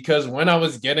there, because when I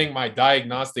was getting my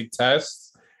diagnostic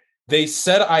tests, they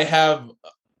said I have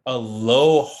a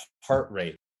low heart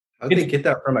rate. How did they get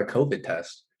that from a COVID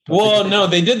test? Well, no,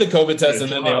 they did the COVID test,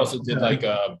 and then they also did like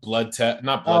a blood test,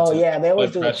 not blood test. Oh yeah, they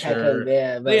always blood do a check pressure. on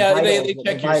there. They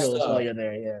check your vitals stuff while you're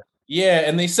there. Yeah. Yeah,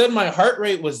 and they said my heart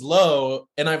rate was low,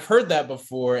 and I've heard that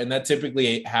before, and that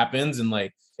typically happens. And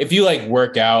like, if you like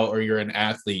work out or you're an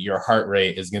athlete, your heart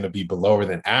rate is going to be below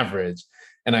than average.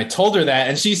 And I told her that,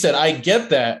 and she said, "I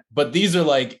get that, but these are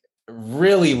like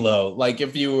really low. Like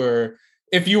if you were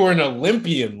an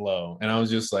Olympian low." And I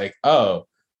was just like, "Oh,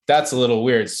 that's a little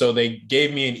weird." So they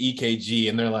gave me an EKG,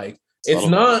 and they're like, "It's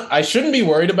not. I shouldn't be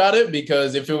worried about it,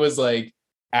 because if it was like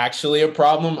actually a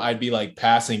problem, I'd be like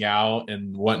passing out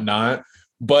and whatnot."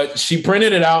 But she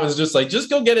printed it out and was just like,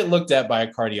 "Just go get it looked at by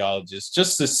a cardiologist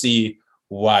just to see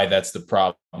why that's the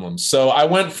problem." So I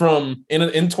went from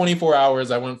in 24 hours,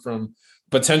 I went from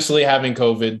potentially having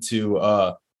COVID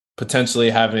to potentially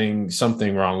having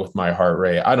something wrong with my heart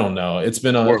rate. I don't know. It's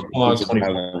been a long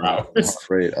 24 hours. Heart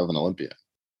rate of an Olympian.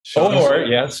 Or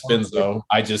Spinzo.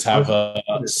 I just have a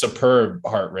superb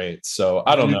heart rate. So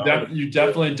I don't know. You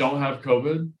definitely don't have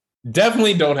COVID?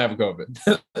 Definitely don't have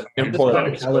COVID.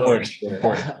 Important.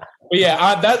 But yeah,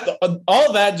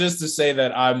 all that just to say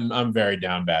that I'm very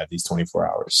down bad these 24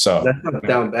 hours. So that's not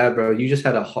down bad, bro. You just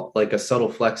had a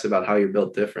subtle flex about how you're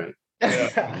built different.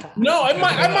 Yeah. No, I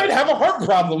might have a heart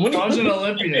problem. I was an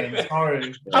Olympian.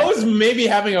 Sorry. I was maybe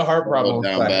having a heart problem.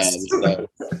 Down bad.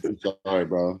 Sorry,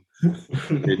 bro.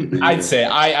 I'd say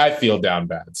I feel down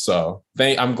bad. So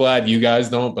I'm glad you guys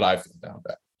don't, but I feel down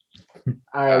bad.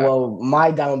 All right. Well,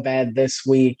 my down bad this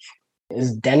week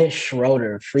is Dennis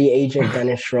Schroeder, free agent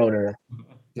Dennis Schroeder.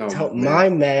 My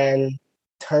man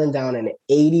turned down an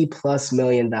 $80+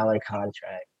 million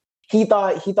contract. He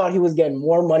thought he was getting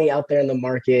more money out there in the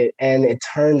market, and it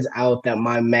turns out that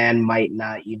my man might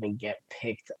not even get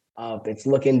picked up. It's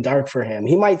looking dark for him.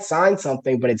 He might sign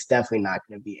something, but it's definitely not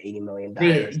going to be $80 million.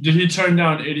 Wait, did he turn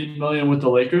down $80 million with the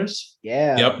Lakers?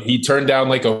 Yeah. Yep. He turned down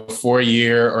like a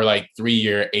 4-year or like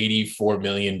 3-year, $84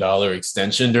 million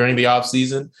extension during the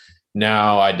offseason.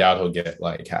 Now I doubt he'll get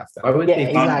like half that.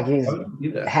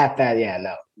 He's half that.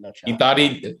 Yeah, no chance. He thought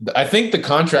I think the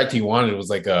contract he wanted was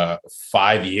like a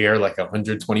 5-year, like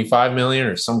 $125 million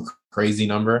or some crazy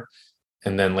number.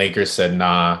 And then Lakers said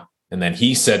nah. And then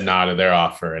he said nah to their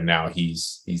offer. And now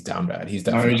he's down bad. He's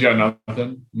definitely he's got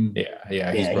nothing.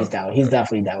 Yeah. He's down. He's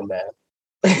definitely down bad.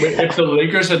 If the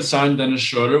Lakers had signed Dennis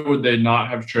Schroeder, would they not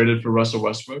have traded for Russell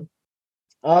Westbrook?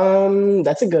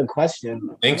 That's a good question.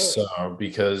 I think so,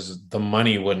 because the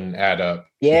money wouldn't add up.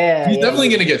 Yeah. He's definitely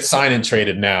going to get signed and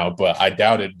traded now, but I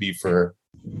doubt it'd be for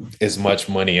as much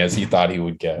money as he thought he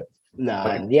would get.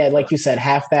 No, yeah, like you said,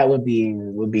 half that would be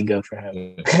good for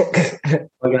him. I'm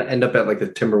going to end up at like the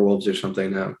Timberwolves or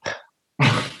something now.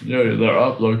 Yeah, they're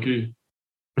up low key.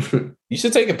 You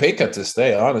should take a pay cut to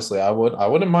stay. Honestly, I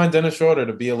wouldn't mind Dennis Schroeder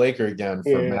to be a Laker again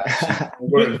for Matt.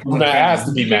 It has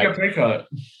to be Matt.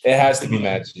 It has to be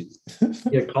Matt.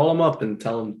 Yeah, call him up and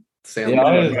tell him.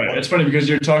 Right. It's funny because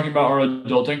you're talking about our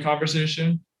adulting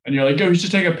conversation, and you're like, "Yo, you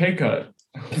should take a pay cut."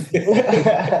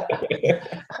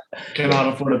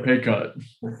 Cannot afford a pay cut.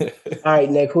 All right,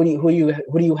 Nick. Who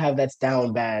do you have that's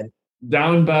down bad?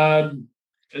 Down bad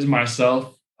is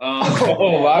myself. A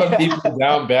lot of people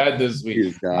down bad this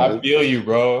week. I feel you,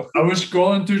 bro. I was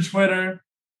scrolling through Twitter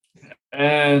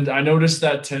and I noticed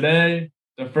that today,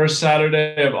 the first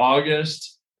Saturday of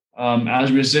August,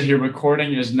 as we sit here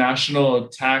recording, is National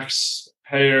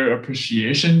Taxpayer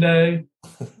Appreciation Day.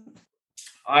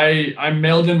 I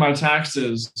mailed in my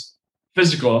taxes, a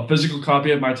physical copy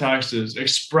of my taxes,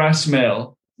 express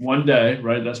mail, one day,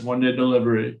 right? That's 1 day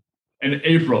delivery in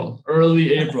April,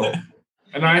 early April.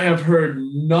 And I have heard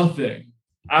nothing,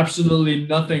 absolutely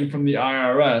nothing from the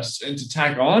IRS. And to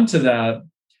tack on to that,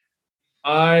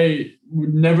 I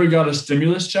never got a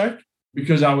stimulus check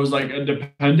because I was like a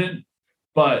dependent.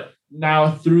 But now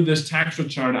through this tax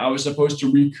return, I was supposed to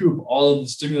recoup all of the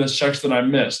stimulus checks that I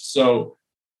missed. So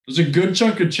there's a good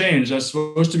chunk of change that's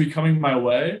supposed to be coming my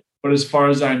way. But as far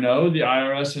as I know, the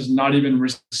IRS has not even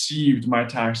received my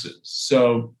taxes.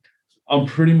 So I'm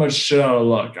pretty much shit out of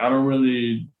luck. I don't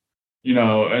really,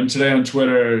 and today on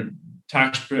Twitter,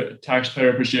 Taxpayer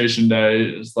Appreciation Day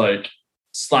is like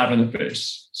slap in the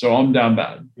face. So I'm down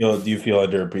bad. Do you feel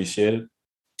underappreciated?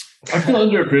 I feel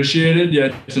underappreciated, yeah,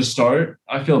 to start.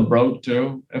 I feel broke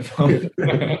too.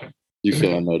 You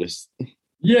feel unnoticed?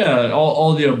 Yeah,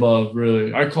 all the above,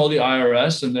 really. I call the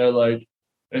IRS and they're like,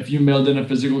 if you mailed in a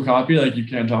physical copy, like you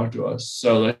can't talk to us.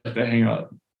 So like they hang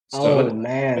up. So,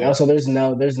 man. Also, there's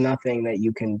nothing that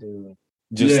you can do.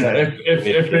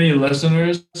 If any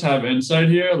listeners have insight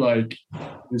here, like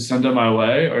send it my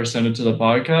way or send it to the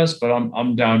podcast, but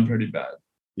I'm down pretty bad.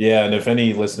 Yeah, and if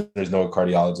any listeners know a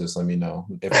cardiologist, let me know.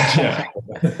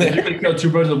 If you can kill two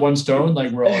birds with one stone,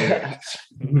 like we're all here.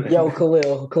 Yo,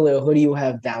 Khalil, who do you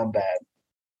have down bad?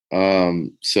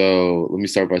 So let me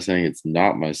start by saying it's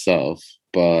not myself,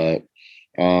 but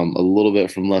a little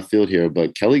bit from left field here,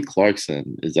 but Kelly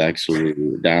Clarkson is actually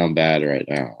down bad right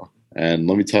now. And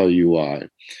let me tell you why.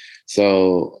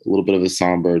 So a little bit of a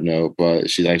somber note, but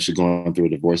she's actually going through a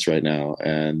divorce right now.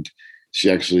 And she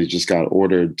actually just got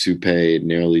ordered to pay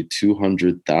nearly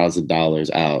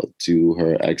 $200,000 out to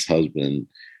her ex-husband,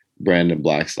 Brandon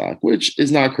Blackstock, which is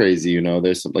not crazy.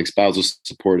 There's some spousal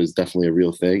support is definitely a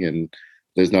real thing. And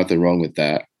there's nothing wrong with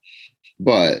that.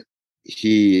 But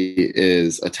he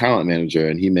is a talent manager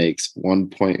and he makes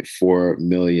 $1.4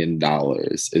 million.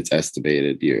 It's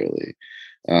estimated yearly.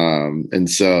 And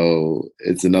so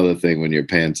it's another thing when you're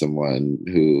paying someone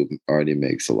who already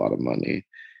makes a lot of money.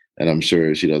 And I'm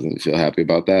sure she doesn't feel happy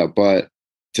about that. But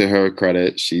to her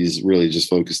credit, she's really just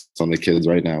focused on the kids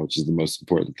right now, which is the most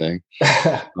important thing.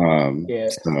 Yeah.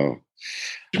 So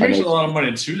she makes a lot of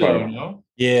money too, though, no?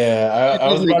 Yeah,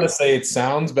 I was about to say it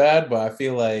sounds bad, but I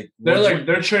feel like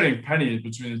they're trading pennies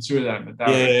between the two of them.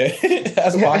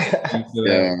 That's possible.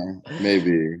 Yeah,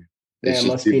 maybe. It's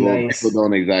just people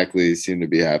don't exactly seem to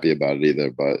be happy about it either,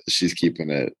 but she's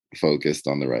keeping it focused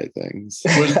on the right things.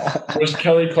 Was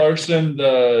Kelly Clarkson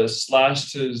the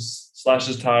slashed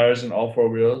his tires in all four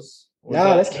wheels?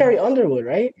 That's Carrie Underwood,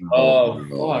 right? Oh,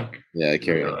 fuck. Yeah,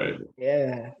 Carrie Underwood.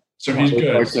 Yeah. So he's good.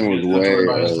 Clarkson was way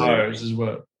his tires as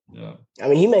well. Yeah. I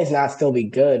mean, he may not still be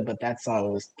good, but that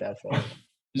song was definitely.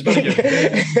 He's about to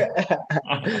get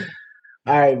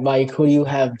All right, Mike, who do you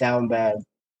have down bad?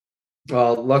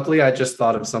 Well, luckily, I just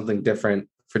thought of something different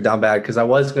for down bad because I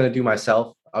was going to do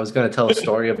myself. I was going to tell a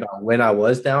story about when I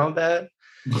was down bad.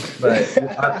 But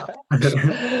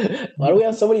why do we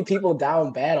have so many people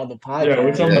down bad on the podcast? Yeah,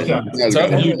 we're talking about that.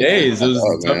 Tough few days. It was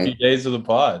a tough few days of the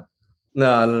pod.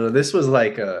 No. This was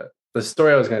like the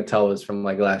story I was going to tell was from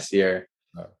like last year.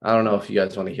 I don't know if you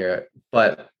guys want to hear it,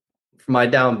 but my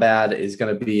down bad is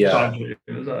going to be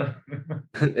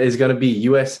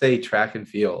USA track and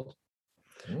field.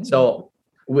 So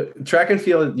track and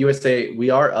field USA, we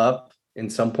are up in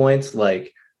some points.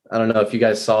 Like, I don't know if you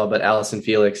guys saw, but Allison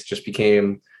Felix just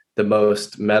became the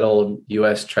most medaled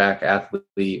US track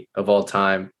athlete of all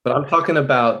time. But I'm talking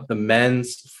about the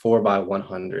men's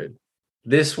 4x100.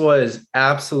 This was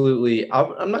absolutely,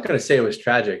 I'm not going to say it was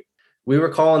tragic. We were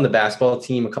calling the basketball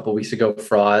team a couple of weeks ago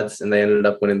frauds, and they ended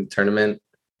up winning the tournament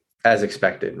as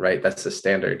expected, right? That's the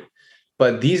standard.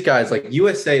 But these guys, like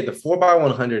USA, the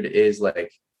 4x100 is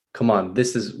like, come on,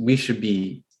 we should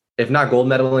be, if not gold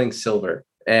medaling, silver.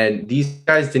 And these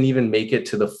guys didn't even make it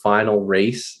to the final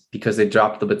race because they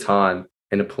dropped the baton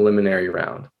in a preliminary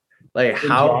round. Like,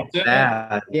 how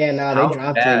bad? Yeah, they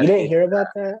dropped it. You didn't hear about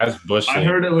that? That's Bush League. I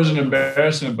heard it was an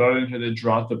embarrassment, but I didn't hear they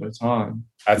dropped the baton.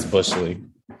 That's Bush League.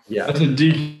 Yeah. That's a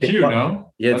DQ,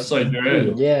 no? Yeah, that's like they're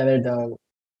in. Yeah, they're done.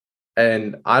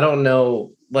 And I don't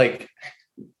know, like,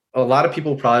 a lot of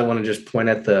people probably want to just point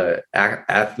at the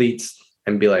athletes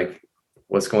and be like,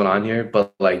 what's going on here?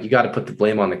 But like, you got to put the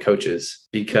blame on the coaches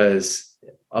because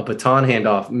a baton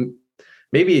handoff,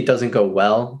 maybe it doesn't go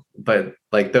well, but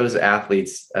like those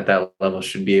athletes at that level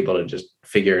should be able to just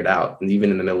figure it out, and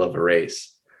even in the middle of a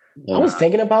race. I was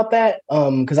thinking about that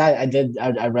because I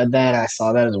read that and I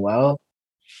saw that as well.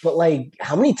 But like,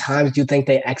 how many times do you think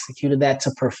they executed that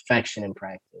to perfection in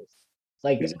practice?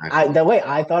 Like, Exactly. the way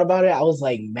I thought about it, I was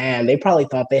like, man, they probably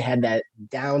thought they had that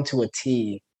down to a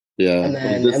T. Yeah. And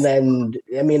then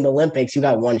I mean, the Olympics, you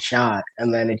got one shot,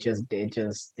 and then it just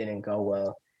didn't go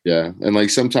well. Yeah. And like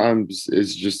sometimes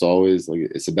it's just always like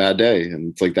it's a bad day.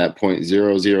 And it's like that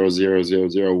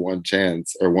 0.0000001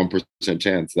 chance or 1%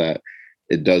 chance that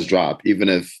it does drop. Even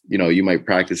if, you know, you might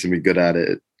practice and be good at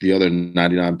it the other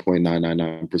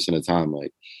 99.999% of the time,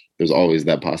 like there's always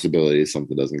that possibility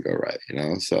something doesn't go right, you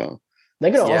know? So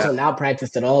they could have also not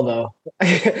practiced at all, though.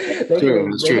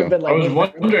 It's true. Like, I was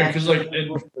wondering because, like,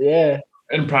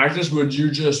 in practice, would you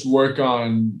just work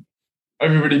on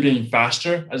everybody being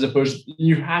faster as opposed to,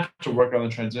 you have to work on the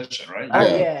transition, right?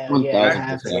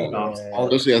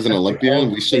 Especially as an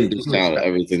Olympian, we shouldn't discount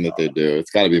everything that they do.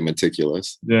 It's got to be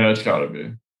meticulous. Yeah, it's got to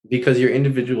be. Because your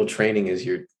individual training is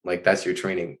that's your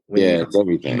training. When it's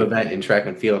everything. Team event in track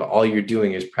and field, all you're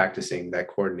doing is practicing that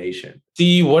coordination.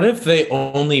 See, what if they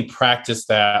only practice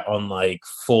that on like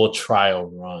full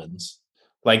trial runs?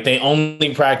 Like they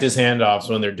only practice handoffs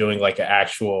when they're doing like an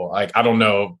actual, like, I don't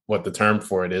know what the term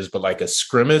for it is, but like a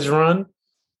scrimmage run.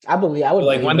 I would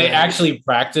like when they actually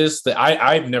practice that.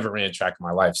 I've never ran track in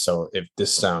my life. So if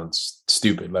this sounds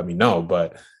stupid, let me know.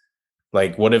 But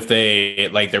like, what if they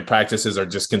like their practices are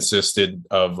just consisted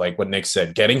of like what Nick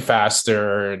said, getting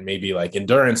faster and maybe like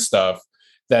endurance stuff,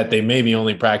 that they maybe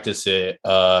only practice it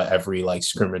every like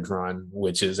scrimmage run,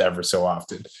 which is ever so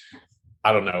often.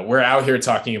 I don't know. We're out here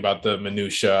talking about the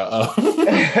minutia of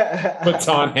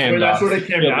baton handoff. That's what it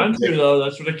came down to, though.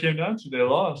 That's what it came down to. They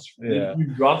lost. Yeah. You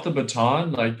dropped the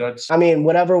baton. Like that's. I mean,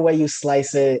 whatever way you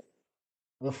slice it,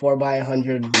 the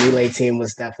 4x100 relay team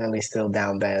was definitely still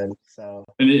down bad. So,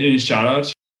 any shout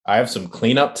outs? I have some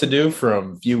cleanup to do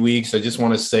from a few weeks. I just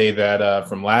want to say that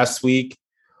from last week,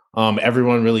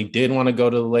 everyone really did want to go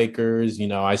to the Lakers. You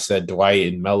know, I said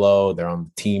Dwight and Melo, they're on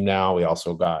the team now. We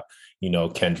also got, you know,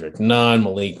 Kendrick Nunn,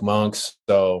 Malik Monks.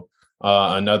 So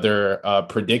another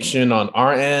prediction on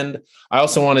our end. I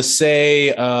also want to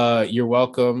say you're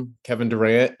welcome, Kevin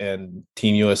Durant and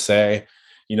Team USA.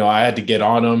 You know, I had to get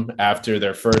on them after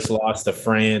their first loss to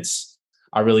France.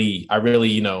 I really,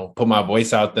 you know, put my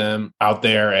voice out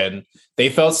there, and they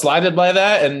felt slighted by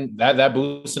that, and that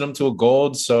boosted them to a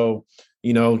gold. So,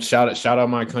 you know, shout out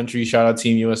my country, shout out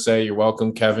Team USA. You're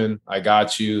welcome, Kevin. I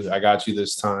got you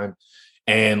this time.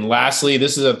 And lastly,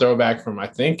 this is a throwback from, I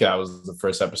think that was the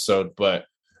first episode, but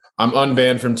I'm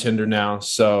unbanned from Tinder now.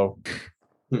 So,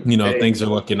 you know, things are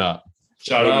looking up.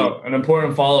 Shout out. An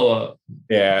important follow-up.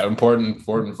 Yeah, important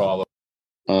follow-up.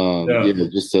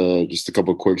 Just a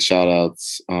couple of quick shout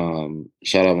outs.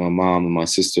 Shout out my mom and my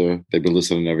sister. They've been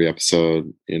listening to every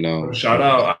episode, you know. Shout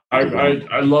out.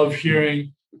 I love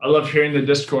hearing the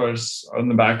discourse in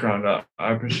the background.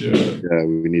 I appreciate it. Yeah,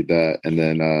 we need that. And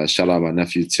then shout out my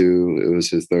nephew too. It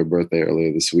was his 3rd birthday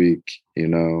earlier this week. You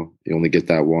know, you only get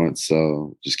that once,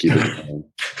 so just keep it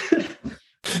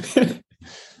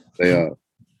going.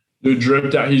 Dude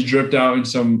dripped out. He's dripped out in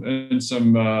some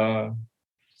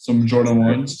Jordan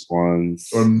 1s.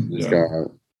 He's got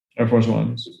Air Force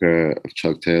 1s. A pair of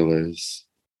Chuck Taylors.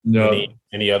 Yeah.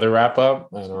 Any other wrap up?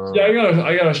 Yeah,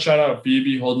 I got to shout out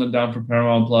Phoebe holding it down for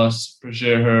Paramount Plus.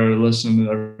 Appreciate her listening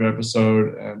to every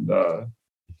episode and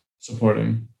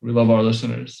supporting. We love our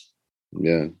listeners.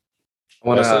 Yeah.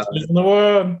 One last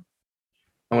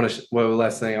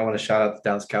thing. I want to shout out the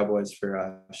Dallas Cowboys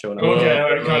for showing up. Okay,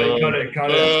 cut it.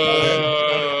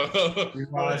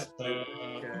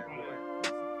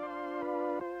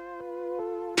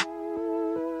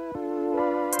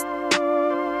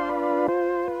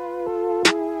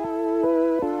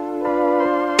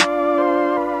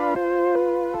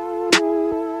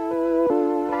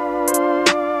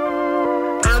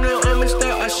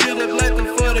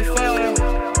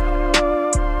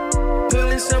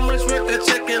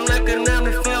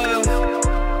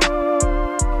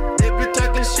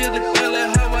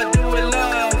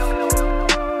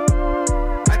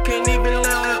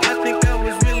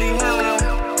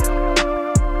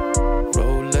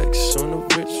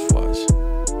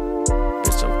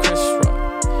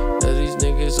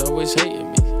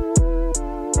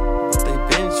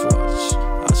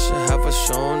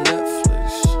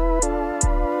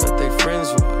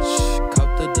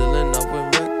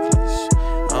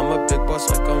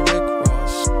 Like I'm Rick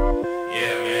Ross.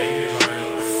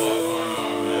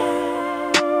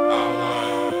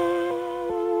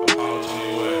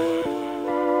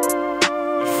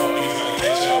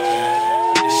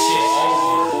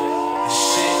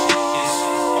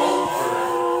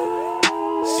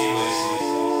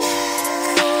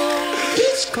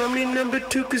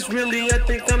 too, cause really I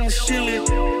think I'm the shit.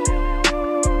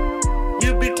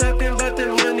 You be talking about the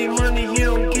money, you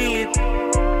don't get it.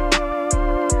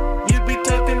 You be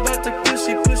talking about the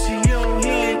pussy, you don't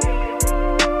hit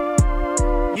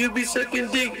it. You be sucking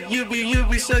dick, you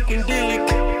be sucking dick.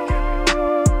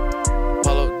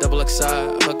 Polo, double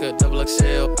XI, hooker, double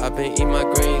XL. I been eating my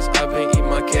greens, I been eating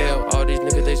my kale. All these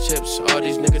niggas they chips, all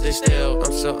these niggas they stale.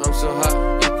 I'm so hot,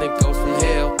 you think go from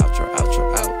hell.